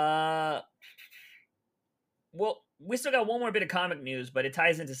 uh, well, we still got one more bit of comic news, but it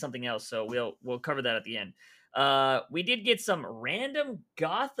ties into something else, so we'll cover that at the end. We did get some random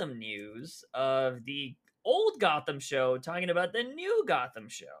Gotham news of the old Gotham show talking about the new Gotham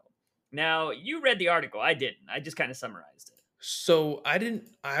show. Now, you read the article. I didn't. I just kind of summarized it. So I didn't.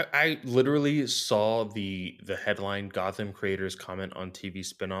 I literally saw the headline Gotham creators comment on TV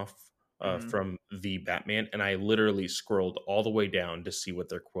spinoff Hmm. from the Batman, and I literally scrolled all the way down to see what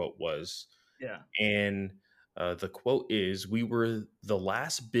their quote was. Yeah. And the quote is, "We were the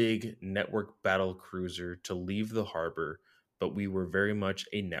last big network battle cruiser to leave the harbor, but we were very much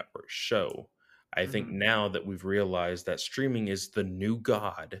a network show. I think Hmm. now that we've realized that streaming is the new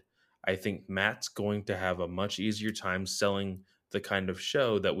god, I think Matt's going to have a much easier time selling the kind of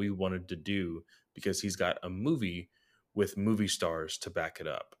show that we wanted to do because he's got a movie with movie stars to back it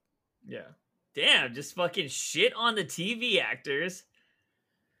up. Yeah. Damn, just fucking shit on the TV actors.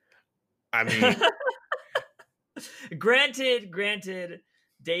 I mean, granted,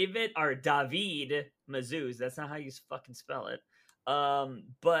 David Mazouz, that's not how you fucking spell it.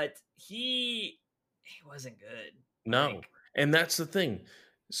 But he wasn't good. no. Like, And that's the thing.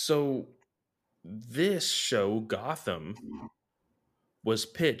 So this show, Gotham, was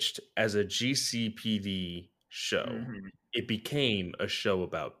pitched as a GCPD show. mhm. It became a show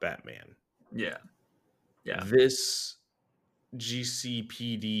about Batman. Yeah. Yeah. This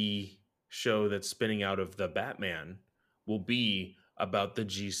GCPD show that's spinning out of the Batman will be about the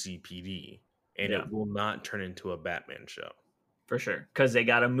GCPD, and Yeah. it will not turn into a Batman show. For sure. Because they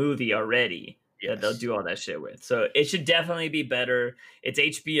got a movie already that they'll Yes. do all that shit with. So it should definitely be better. It's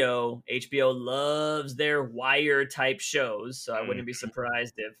HBO. HBO loves their wire type shows. So I wouldn't be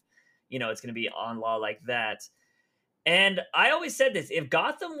surprised if, it's going to be on law like that. And I always said this, if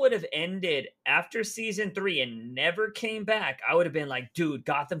Gotham would have ended after season 3 and never came back, I would have been like, dude,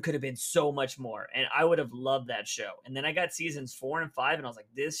 Gotham could have been so much more. And I would have loved that show. And then I got seasons 4 and 5 and I was like,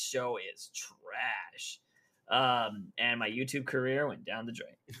 this show is trash. And my YouTube career went down the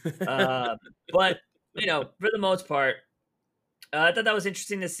drain. But, for the most part, I thought that was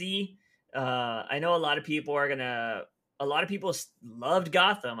interesting to see. I know a lot of people loved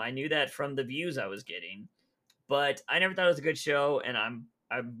Gotham. I knew that from the views I was getting. But I never thought it was a good show, and I'm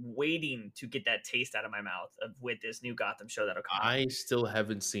waiting to get that taste out of my mouth with this new Gotham show that'll come out. I still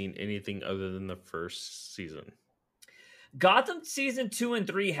haven't seen anything other than the first season. Gotham season 2 and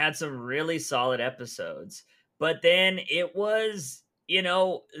 3 had some really solid episodes, but then it was,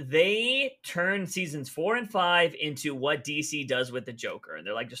 they turned seasons 4 and 5 into what DC does with the Joker, and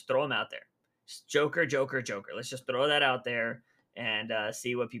they're like, just throw them out there. Just Joker. Let's just throw that out there and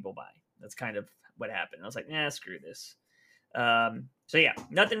see what people buy. That's kind of what happened. I was like, nah, screw this. So yeah,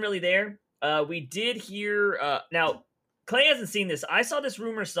 nothing really there. We did hear now Clay hasn't seen this. I saw this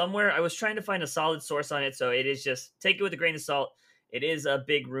rumor somewhere. I was trying to find a solid source on it, so it is just take it with a grain of salt. It is a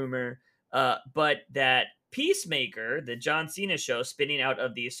big rumor, but that Peacemaker, the John Cena show spinning out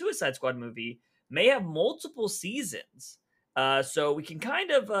of the Suicide Squad movie, may have multiple seasons. So we can kind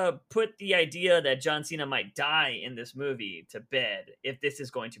of put the idea that John Cena might die in this movie to bed if this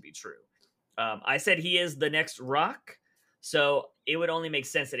is going to be true. I said he is the next Rock, so it would only make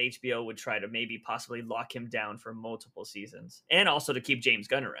sense that HBO would try to maybe possibly lock him down for multiple seasons, and also to keep James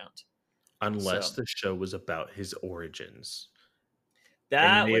Gunn around. Unless the show was about his origins. That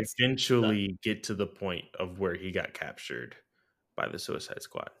and they would eventually get to the point of where he got captured by the Suicide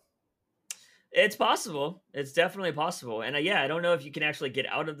Squad. It's possible. It's definitely possible. And I don't know if you can actually get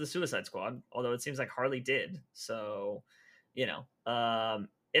out of the Suicide Squad, although it seems like Harley did. So,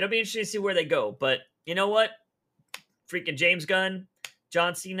 it'll be interesting to see where they go. But you know what? Freaking James Gunn,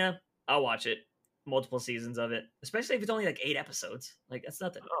 John Cena, I'll watch it. Multiple seasons of it, especially if it's only like 8 episodes. Like, that's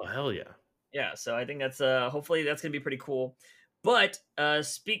nothing. Oh, hell yeah. Yeah, so I think that's hopefully that's going to be pretty cool. But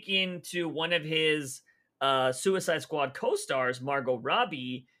speaking to one of his Suicide Squad co-stars, Margot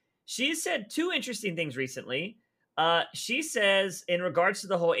Robbie, she said 2 interesting things recently. She says, in regards to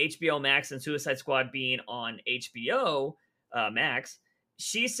the whole HBO Max and Suicide Squad being on HBO Max,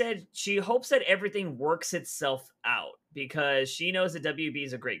 she said she hopes that everything works itself out because she knows that WB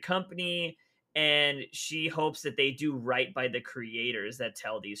is a great company and she hopes that they do right by the creators that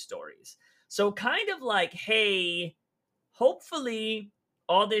tell these stories. So kind of like, hey, hopefully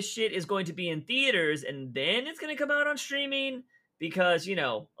all this shit is going to be in theaters and then it's going to come out on streaming because,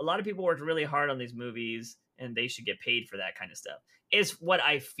 a lot of people worked really hard on these movies and they should get paid for that kind of stuff. Is what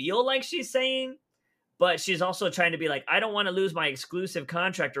I feel like she's saying. But she's also trying to be like, I don't want to lose my exclusive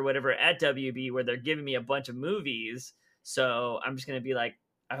contract or whatever at WB where they're giving me a bunch of movies. So I'm just going to be like,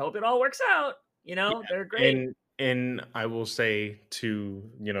 I hope it all works out. They're great. And I will say to,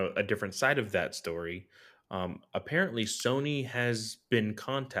 a different side of that story, apparently Sony has been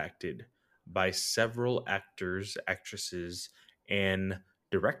contacted by several actors, actresses, and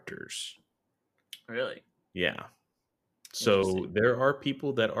directors. Really? Yeah. So there are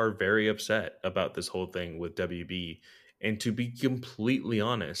people that are very upset about this whole thing with WB. And to be completely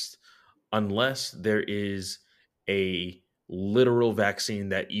honest, unless there is a literal vaccine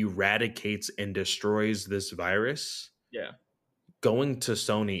that eradicates and destroys this virus, going to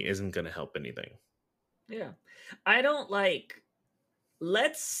Sony isn't going to help anything. Yeah. I don't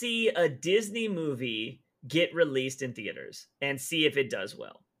let's see a Disney movie get released in theaters and see if it does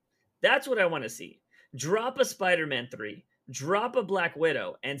well. That's what I want to see. Drop a Spider-Man 3. drop a Black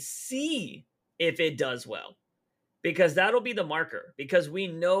Widow and see if it does well, because that'll be the marker. Because we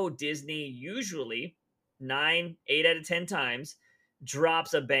know Disney usually 8 out of 10 times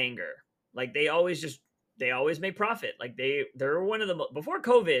drops a banger. Like they always make profit. Like they're one of the before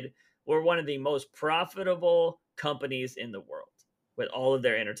COVID were one of the most profitable companies in the world with all of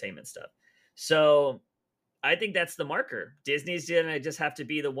their entertainment stuff. So I think that's the marker. Disney's gonna just have to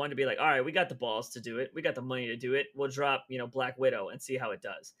be the one to be like, all right, we got the balls to do it. We got the money to do it. We'll drop, Black Widow and see how it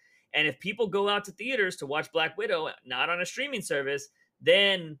does. And if people go out to theaters to watch Black Widow, not on a streaming service,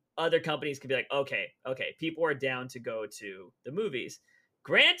 then other companies can be like, okay, people are down to go to the movies.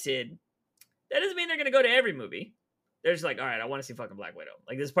 Granted, that doesn't mean they're gonna go to every movie. They're just like, all right, I want to see fucking Black Widow.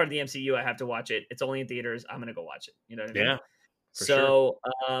 Like this is part of the MCU. I have to watch it. It's only in theaters. I'm gonna go watch it. You know what I mean? Yeah, for sure.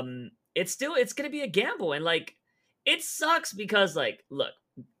 So it's gonna be a gamble, and like it sucks because like look,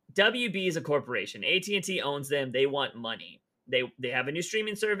 WB is a corporation. AT&T owns them. They want money. They have a new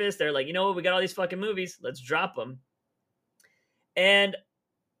streaming service. They're like, you know what? We got all these fucking movies. Let's drop them. And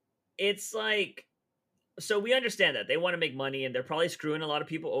it's like, so we understand that they want to make money, and they're probably screwing a lot of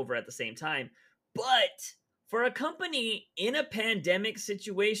people over at the same time. But for a company in a pandemic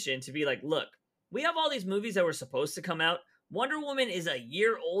situation to be like, look, we have all these movies that were supposed to come out. Wonder Woman is a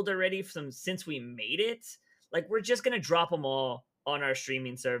year old already since we made it. Like, we're just going to drop them all on our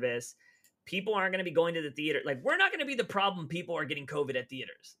streaming service. People aren't going to be going to the theater. Like, we're not going to be the problem. People are getting COVID at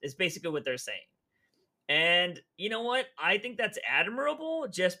theaters. It's basically what they're saying. And you know what? I think that's admirable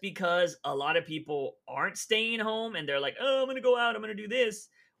just because a lot of people aren't staying home and they're like, oh, I'm going to go out. I'm going to do this.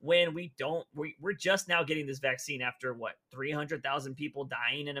 When we're just now getting this vaccine after what, 300,000 people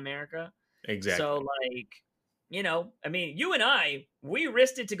dying in America. Exactly. So like, I mean, you and I, we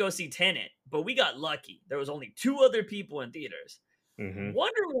risked it to go see Tenet, but we got lucky. There was only 2 other people in theaters. Mm-hmm.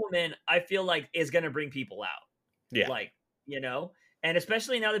 Wonder Woman, I feel like is going to bring people out. Yeah. Like, and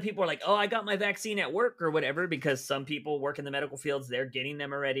especially now that people are like, oh, I got my vaccine at work or whatever, because some people work in the medical fields, they're getting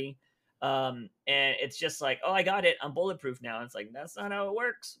them already. And it's just like, oh, I got it. I'm bulletproof now. And it's like, that's not how it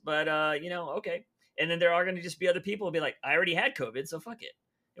works. But, okay. And then there are going to just be other people who be like, I already had COVID, so fuck it.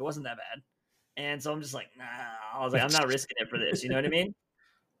 It wasn't that bad. And so I'm just like, nah. I was like, I'm not risking it for this. You know what I mean?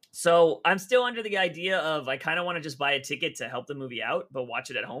 So I'm still under the idea of I kind of want to just buy a ticket to help the movie out, but watch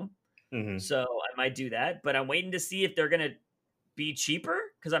it at home. Mm-hmm. So I might do that. But I'm waiting to see if they're going to be cheaper,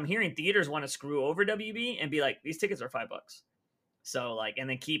 because I'm hearing theaters want to screw over WB and be like, these tickets are $5. So like, and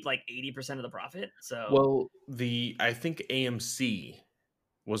then keep like 80% of the profit. So well, I think AMC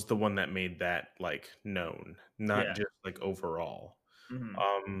was the one that made that like known, not just like overall.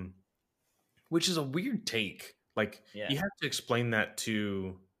 Mm-hmm. Which is a weird take. Like you have to explain that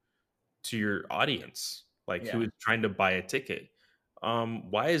to your audience, like who is trying to buy a ticket.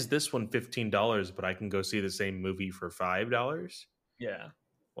 Why is this one $15, but I can go see the same movie for $5? Yeah.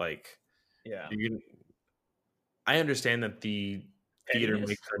 Like, yeah. I understand that the theater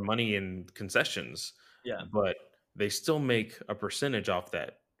makes their money in concessions. Yeah. But they still make a percentage off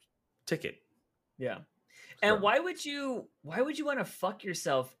that ticket. Yeah. And why would you want to fuck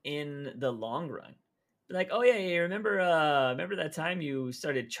yourself in the long run? Like, oh yeah, remember that time you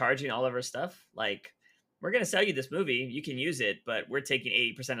started charging all of our stuff? Like, we're gonna sell you this movie, you can use it, but we're taking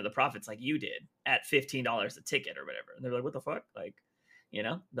 80% of the profits, like you did, at $15 a ticket or whatever. And they're like, what the fuck? Like,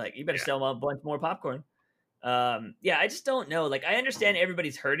 like you better sell them a bunch more popcorn. I just don't know. Like, I understand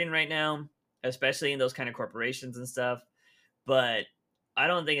everybody's hurting right now, especially in those kind of corporations and stuff, but I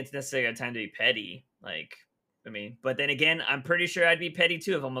don't think it's necessarily a time to be petty. Like, I mean, but then again, I'm pretty sure I'd be petty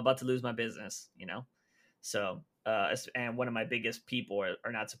too if I'm about to lose my business, So, and one of my biggest people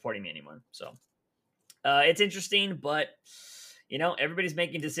are not supporting me anymore. So, it's interesting, but everybody's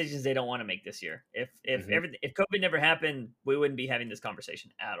making decisions they don't want to make this year. If COVID never happened, we wouldn't be having this conversation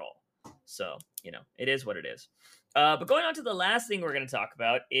at all. So, it is what it is. But going on to the last thing we're going to talk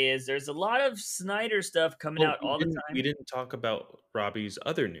about is there's a lot of Snyder stuff coming out all the time. We didn't talk about Robbie's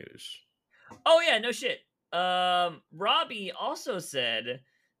other news. Oh yeah, no shit. Robbie also said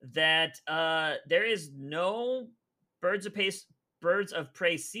that there is no Birds of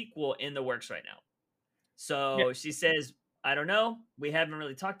Prey sequel in the works right now. So she says, I don't know. We haven't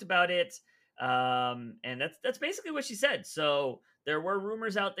really talked about it. And that's basically what she said. So there were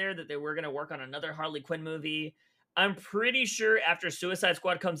rumors out there that they were going to work on another Harley Quinn movie. I'm pretty sure after Suicide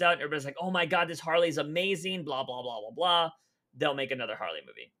Squad comes out, everybody's like, oh my God, this Harley's amazing, blah, blah, blah, blah, blah. They'll make another Harley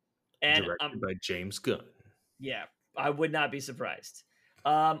movie. And directed by James Gunn. Yeah, I would not be surprised.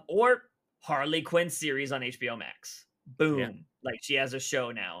 Or Harley Quinn series on HBO Max. Boom. Yeah. Like she has a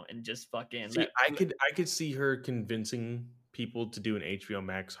show now and just fucking. I could see her convincing people to do an HBO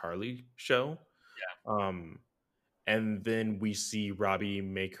Max Harley show. Yeah. and then we see Robbie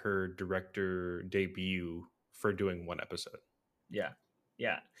make her director debut for doing one episode. Yeah.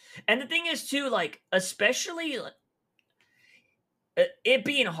 Yeah. And the thing is too, like, especially it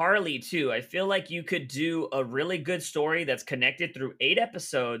being Harley too, I feel like you could do a really good story that's connected through 8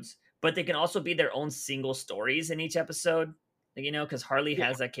 episodes, but they can also be their own single stories in each episode. You know, because Harley Yeah.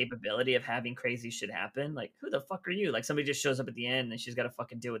 has that capability of having crazy shit happen. Like, who the fuck are you? Like, somebody just shows up at the end and she's got to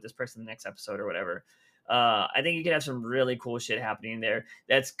fucking deal with this person in the next episode or whatever. I think you could have some really cool shit happening there.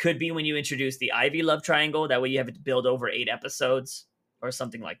 That could be when you introduce the Ivy love triangle. That way you have it to build over 8 episodes or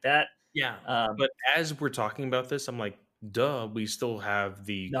something like that. Yeah. Um, But as we're talking about this, I'm like, duh, we still have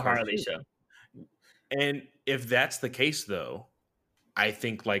the the Harley cartoon. show. And if that's the case, though, I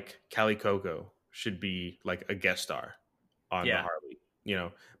think like Callie Coco should be like a guest star on the Yeah. Harley. You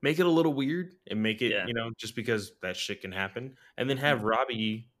know, make it a little weird and make it, Yeah. just because that shit can happen. And then Mhm. have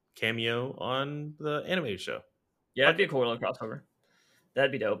Robbie cameo on the animated show. Yeah, that'd be a cool little crossover.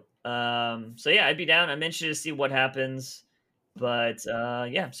 That'd be dope. So yeah, I'd be down. I'm interested to see what happens. But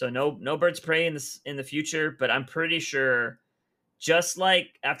yeah, so no Birds Prey in the future, but I'm pretty sure just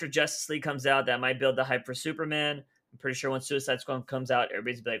like after Justice League comes out, that might build the hype for Superman. I'm pretty sure when Suicide Squad comes out,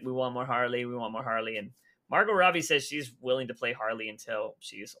 everybody's be like, we want more Harley, we want more Harley. And Margot Robbie says she's willing to play Harley until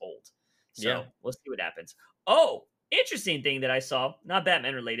she's old. So Yeah. we'll see what happens. Oh, interesting thing that I saw, not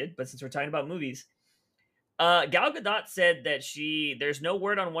Batman related, but since we're talking about movies, Gal Gadot said that there's no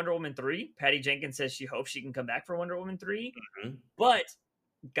word on Wonder Woman 3. Patty Jenkins says she hopes she can come back for Wonder Woman 3. Mhm. But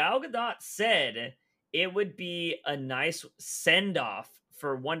Gal Gadot said it would be a nice send off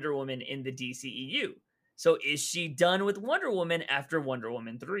for Wonder Woman in the DCEU. So is she done with Wonder Woman after Wonder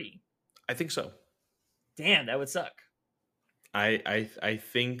Woman 3? I think so. Damn, that would suck. I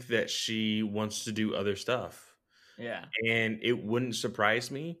think that she wants to do other stuff. Yeah. And it wouldn't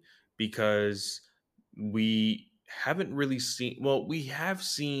surprise me because we haven't really seen, well, we have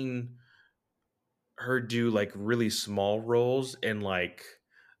seen her do like really small roles in like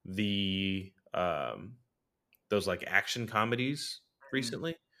the those like action comedies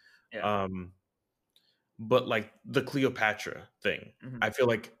recently. Yeah. But like the Cleopatra thing, Mhm. I feel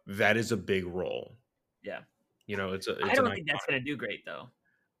like that is a big role. Yeah. It's I an don't think icon. that's going to do great, though.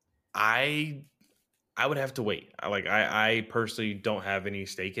 I would have to wait. I personally don't have any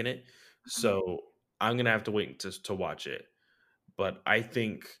stake in it, so I'm gonna have to wait to watch it. But I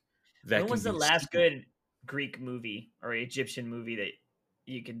think that When can was the be last good Greek movie or Egyptian movie that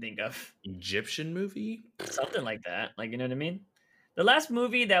you can think of? Egyptian movie. Something like that. Like, you know what I mean? The last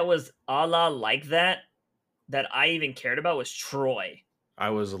movie that was a la like that I even cared about was Troy. I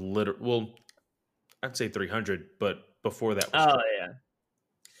was well, I'd say 300, but before that was Oh Troy. yeah.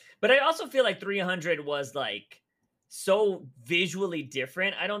 But I also feel like 300 was like so visually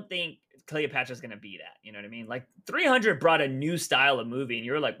different. I don't think Cleopatra's gonna be that. You know what I mean? Like 300 brought a new style of movie, and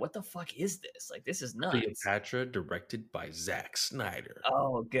you were like, "What the fuck is this? Like, this is nuts." Cleopatra, directed by Zack Snyder.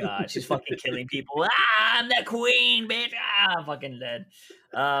 Oh god, she's fucking killing people. Ah, I'm the queen, bitch. Ah, I'm fucking dead.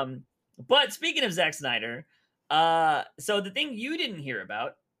 But speaking of Zack Snyder, so the thing you didn't hear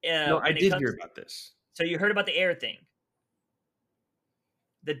about, No, I when it did comes, hear about this. so you heard about the Air thing,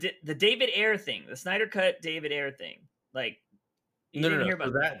 the David Ayer thing, the Snyder Cut David Ayer thing. Like, you No, didn't no, no.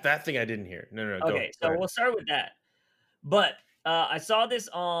 hear So about that thing I didn't hear. No, no, no. Okay, Go so ahead. we'll start with that. But I saw this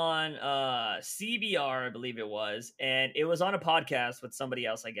on CBR, I believe it was, and it was on a podcast with somebody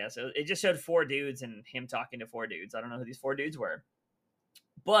else, I guess. It just showed 4 dudes and him talking to 4 dudes. I don't know who these 4 dudes were.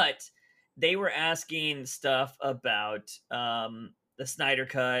 But they were asking stuff about the Snyder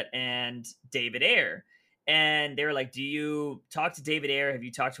Cut and David Ayer. And they were like, do you talk to David Ayer? Have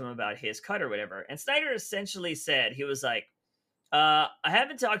you talked to him about his cut or whatever? And Snyder essentially said, he was like, I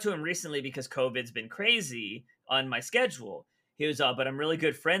haven't talked to him recently because COVID's been crazy on my schedule. He was, but I'm really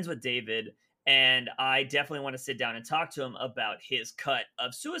good friends with David, and I definitely want to sit down and talk to him about his cut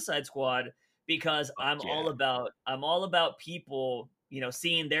of Suicide Squad because I'm all about people,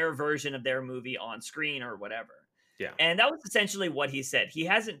 seeing their version of their movie on screen or whatever. Yeah. And that was essentially what he said. He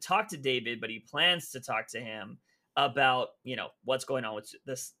hasn't talked to David, but he plans to talk to him about, what's going on with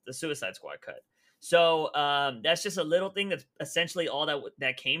the Suicide Squad cut. So that's just a little thing that's essentially all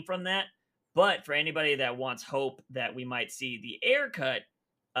that came from that. But for anybody that wants hope that we might see the Ayer cut,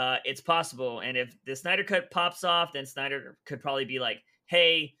 it's possible. And if the Snyder cut pops off, then Snyder could probably be like,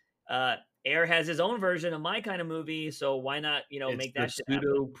 hey, Ayer has his own version of my kind of movie, so why not, make that shit happen?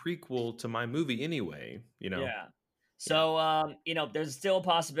 Pseudo prequel to my movie anyway, Yeah. So, there's still a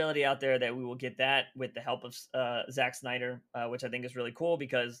possibility out there that we will get that with the help of Zack Snyder, which I think is really cool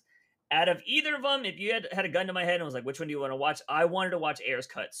because out of either of them, if you had a gun to my head and was like, which one do you want to watch? I wanted to watch Ayer's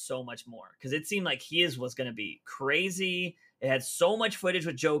cut so much more because it seemed like his was going to be crazy. It had so much footage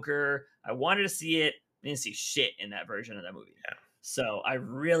with Joker. I wanted to see it. I didn't see shit in that version of that movie. Yeah. So I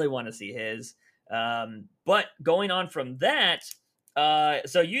really want to see his. But going on from that,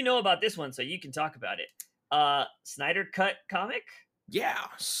 so you know about this one, so you can talk about it. Snyder Cut comic? Yeah.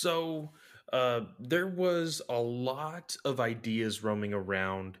 So there was a lot of ideas roaming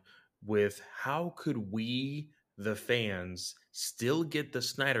around with how could we, the fans, still get the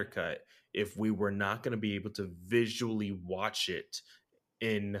Snyder Cut if we were not going to be able to visually watch it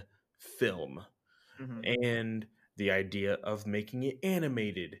in film. Mm-hmm. And the idea of making it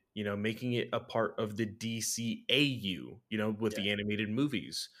animated, making it a part of the DCAU, with Yeah. the animated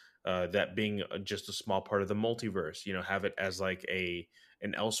movies, that being just a small part of the multiverse, have it as like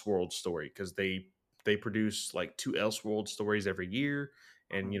an Elseworld story because they produce like 2 Elseworld stories every year,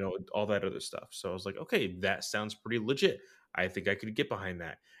 and Mm-hmm. all that other stuff. So I was like, okay, that sounds pretty legit. I think I could get behind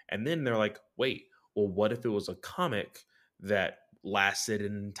that. And then they're like, wait, well, what if it was a comic that lasted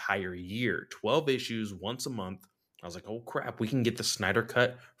an entire year, 12 issues once a month? I was like, oh crap, we can get the Snyder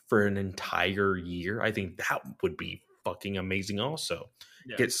Cut for an entire year. I think that would be fucking amazing also.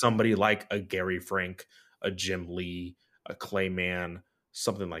 Yeah. Get somebody like a Gary Frank, a Jim Lee, a Clayman,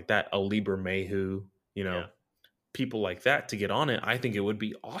 something like that, a Lieber Mayhew, Yeah. people like that to get on it. I think it would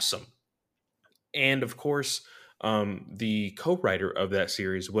be awesome. And of course, the co-writer of that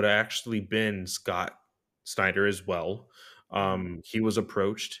series would have actually been Scott Snyder as well. Mm-hmm. He was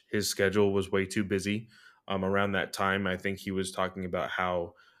approached. His schedule was way too busy. Around that time, I think he was talking about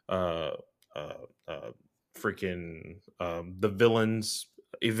how uh, uh, uh, freaking the villains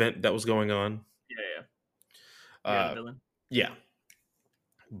event that was going on. Yeah. Yeah. The Uh, villain. yeah,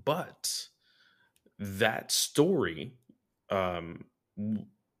 but that story, um,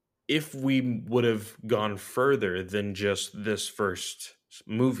 if we would have gone further than just this first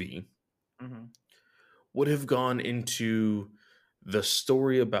movie, Mm-hmm. would have gone into the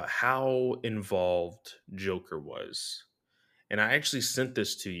story about how involved Joker was. And I actually sent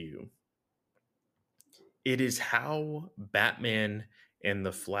this to you. It is how Batman and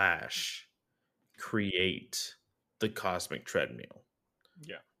the Flash create the cosmic treadmill.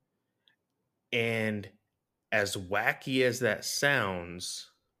 Yeah. And as wacky as that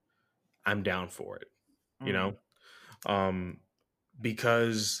sounds, I'm down for it, you Mm-hmm. know? Um,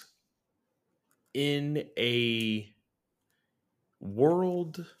 because in a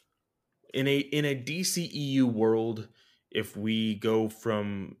world, in a DCEU world, if we go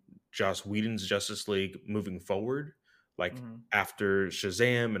from Joss Whedon's Justice League moving forward, like Mm-hmm. after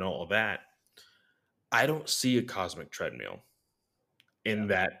Shazam and all of that, I don't see a cosmic treadmill Yeah. in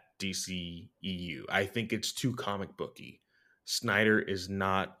that DCEU. I think it's too comic booky. Snyder is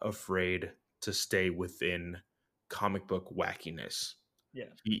not afraid to stay within comic book wackiness. Yeah.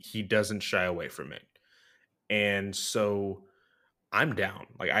 He doesn't shy away from it. And so I'm down.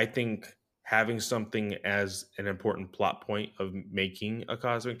 Like I think having something as an important plot point of making a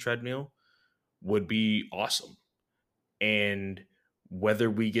cosmic treadmill would be awesome. And whether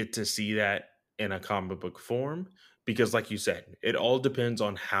we get to see that in a comic book form, because like you said, it all depends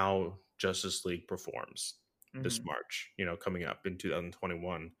on how Justice League performs this Mm-hmm. March, coming up in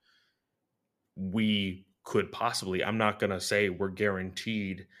 2021. We could possibly, I'm not going to say we're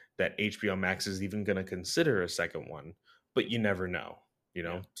guaranteed that HBO Max is even going to consider a second one, but you never know.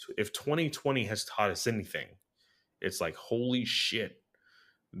 Yeah. If 2020 has taught us anything, it's like, holy shit,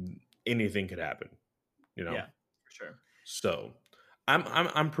 anything could happen, you know? Yeah. For sure. So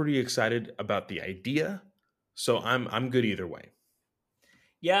I'm pretty excited about the idea. So I'm good either way.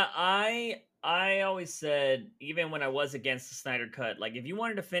 Yeah, I always said, even when I was against the Snyder Cut, like if you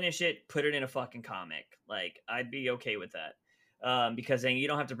wanted to finish it, put it in a fucking comic. Like I'd be okay with that. Because then you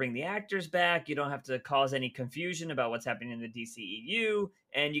don't have to bring the actors back, you don't have to cause any confusion about what's happening in the DCEU,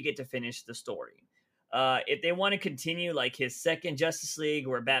 and you get to finish the story. If they want to continue like his second Justice League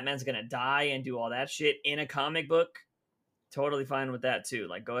where Batman's gonna die and do all that shit in a comic book, totally fine with that too.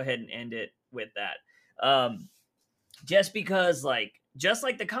 Like go ahead and end it with that. Just because just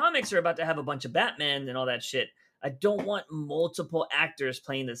like the comics are about to have a bunch of Batman and all that shit, I don't want multiple actors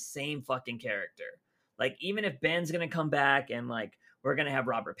playing the same fucking character. Like even if Ben's gonna come back and like we're gonna have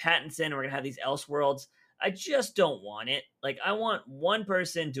Robert Pattinson and we're gonna have these Elseworlds, I just don't want it. Like I want one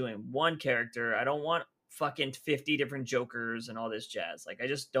person doing one character. I don't want fucking 50 different Jokers and all this jazz. Like I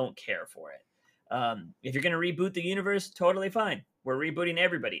just don't care for it. If you're gonna reboot the universe, totally fine. We're rebooting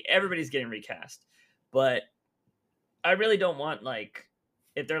everybody. Everybody's getting recast. But I really don't want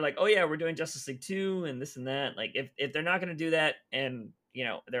if they're like, oh yeah, we're doing Justice League 2 and this and that. Like if they're not gonna do that and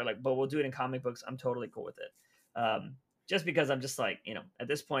they're like, but we'll do it in comic books. I'm totally cool with it. Just because I'm just like, at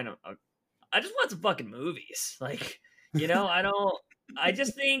this point, I just want some fucking movies. Like, I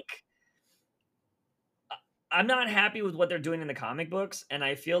just think I'm not happy with what they're doing in the comic books. And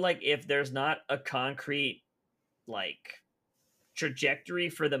I feel like if there's not a concrete, like, trajectory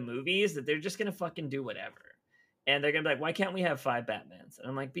for the movies, that they're just going to fucking do whatever. And they're going to be like, why can't we have 5 Batmans? And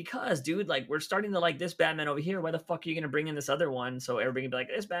I'm like, because, dude, like, we're starting to like this Batman over here. Why the fuck are you going to bring in this other one? So everybody can be like,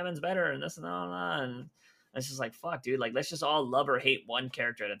 this Batman's better and this and that. And it's just like, fuck, dude. Like, let's just all love or hate one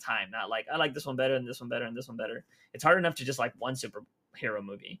character at a time. Not like, I like this one better and this one better and this one better. It's hard enough to just like one superhero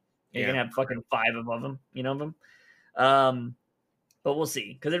movie. You're going to have fucking 5 of them, of them. But we'll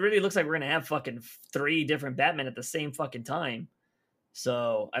see. Because it really looks like we're going to have fucking 3 different Batman at the same fucking time.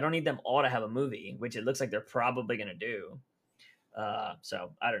 So I don't need them all to have a movie, which it looks like they're probably going to do.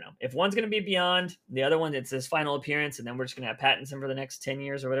 So I don't know. If one's going to be Beyond, the other one, it's his final appearance, and then we're just going to have Pattinson for the next 10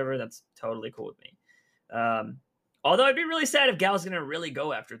 years or whatever, that's totally cool with me. Although I'd be really sad if Gal's going to really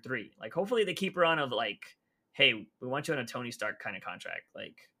go after 3. Like, hopefully they keep her on of like, hey, we want you on a Tony Stark kind of contract.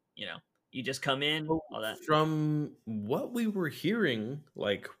 Like, you just come in, all that. From what we were hearing,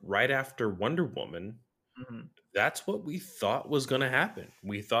 like right after Wonder Woman, that's what we thought was going to happen.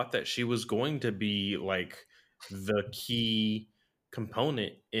 We thought that she was going to be like the key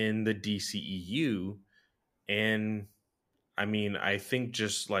component in the DCEU. And I mean, I think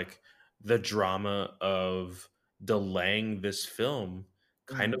just like the drama of delaying this film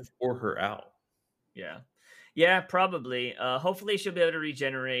kind of wore her out. Yeah, probably. Hopefully she'll be able to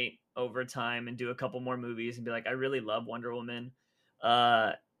regenerate over time and do a couple more movies and be like, I really love Wonder Woman.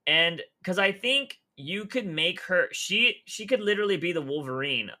 And because I think you could make her, she could literally be the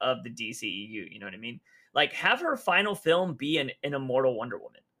Wolverine of the DCEU. You know what I mean? Like, have her final film be an immortal Wonder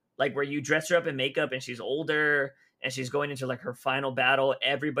Woman, like where you dress her up in makeup and she's older and she's going into like her final battle.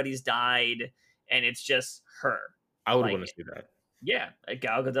 Everybody's died and it's just her. I would want to see that. Yeah, like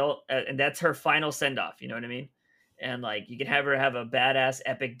Gal Gadot, and that's her final send off. You know what I mean? And like, you can have her have a badass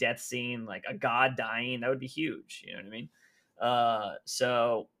epic death scene, like a god dying. That would be huge. You know what I mean?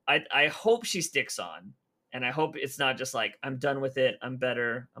 So I hope she sticks on, and I hope it's not just like, I'm done with it, I'm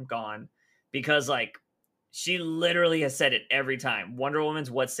better, I'm gone, because like she literally has said it every time. Wonder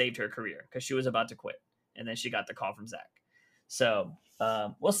Woman's what saved her career, because she was about to quit, and then she got the call from Zack. So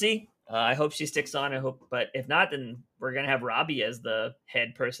we'll see. I hope she sticks on. I hope, but if not, then we're gonna have Robbie as the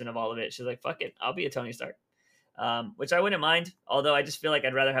head person of all of it. She's like, "Fuck it, I'll be a Tony Stark," which I wouldn't mind. Although I just feel like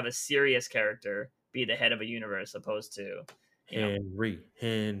I'd rather have a serious character be the head of a universe, opposed to Henry.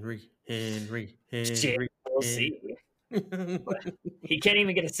 Shit, we'll see. He can't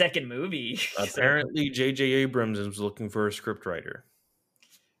even get a second movie. Apparently, J.J. Abrams is looking for a scriptwriter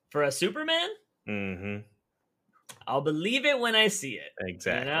for a Superman. I'll believe it when I see it.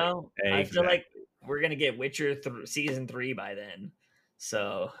 Exactly. I feel like we're gonna get Witcher season 3 by then,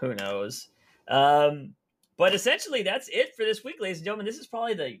 so who knows? But essentially, that's it for this week, ladies and gentlemen. This is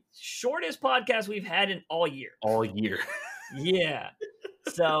probably the shortest podcast we've had in all year. Yeah.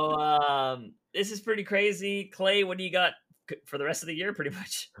 So this is pretty crazy. Clay, what do you got for the rest of the year? Pretty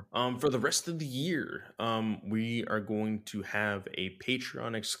much. For the rest of the year, we are going to have a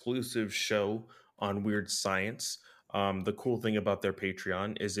Patreon exclusive show on Weird Science. The cool thing about their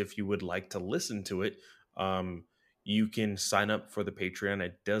Patreon is if you would like to listen to it, you can sign up for the Patreon.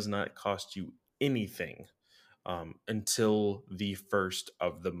 It does not cost you anything until the first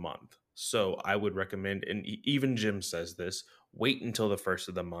of the month. So I would recommend, and even Jim says this, wait until the first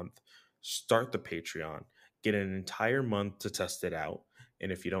of the month, start the Patreon, get an entire month to test it out.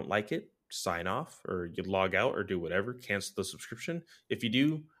 And if you don't like it, sign off or you log out or do whatever, cancel the subscription. If you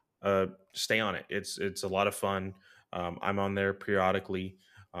do, stay on it. It's a lot of fun. I'm on there periodically.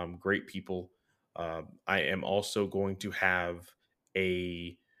 Great people. I am also going to have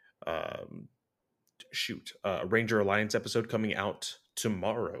a Ranger Alliance episode coming out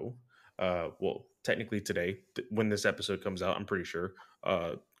tomorrow. Well, technically today, when this episode comes out, I'm pretty sure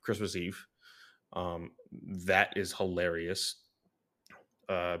Christmas Eve. That is hilarious.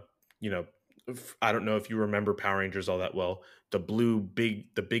 I don't know if you remember Power Rangers all that well. The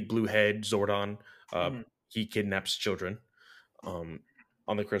big blue head Zordon, he kidnaps children on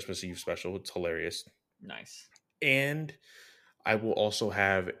the Christmas Eve special. It's hilarious. Nice. And I will also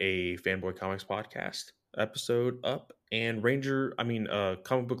have a Fanboy Comics podcast episode up, and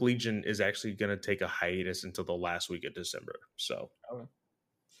Comic Book Legion is actually going to take a hiatus until the last week of December. So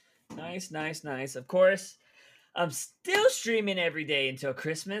nice. Of course, I'm still streaming every day until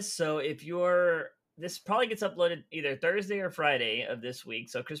Christmas. So if this probably gets uploaded either Thursday or Friday of this week,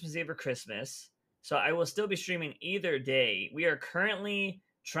 so Christmas Eve or Christmas. So I will still be streaming either day. We are currently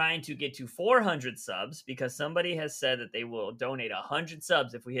trying to get to 400 subs because somebody has said that they will donate 100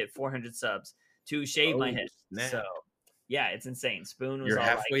 subs if we hit 400 subs to shave my Oh, head. So snap. yeah, it's insane. Spoon was You're all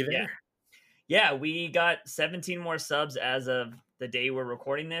halfway like, yeah. there. Yeah, we got 17 more subs as of the day we're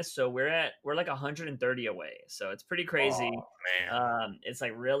recording this. So we're like 130 away. So it's pretty crazy. Oh, man. It's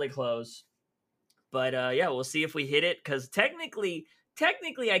like really close. But yeah, we'll see if we hit it because technically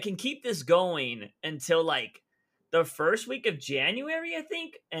I can keep this going until like the first week of January, I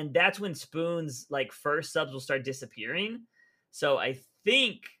think, and that's when Spoon's like first subs will start disappearing. So I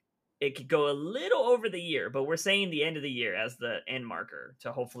think it could go a little over the year, but we're saying the end of the year as the end marker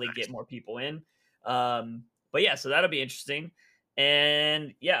to hopefully get more people in. But yeah, so that'll be interesting.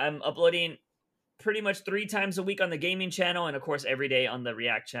 And yeah, I'm uploading pretty much 3 times a week on the gaming channel and of course every day on the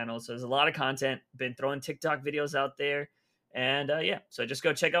React channel. So there's a lot of content. Been throwing TikTok videos out there. And yeah, so just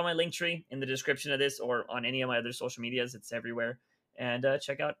go check out my link tree in the description of this or on any of my other social medias. It's everywhere. And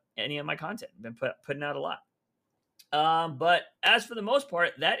check out any of my content. I've been putting out a lot. But as for the most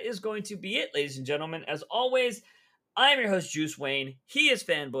part, that is going to be it, ladies and gentlemen. As always, I'm your host, Juice Wayne. He is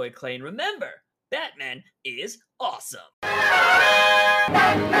Fanboy Clay. And remember, Batman is awesome.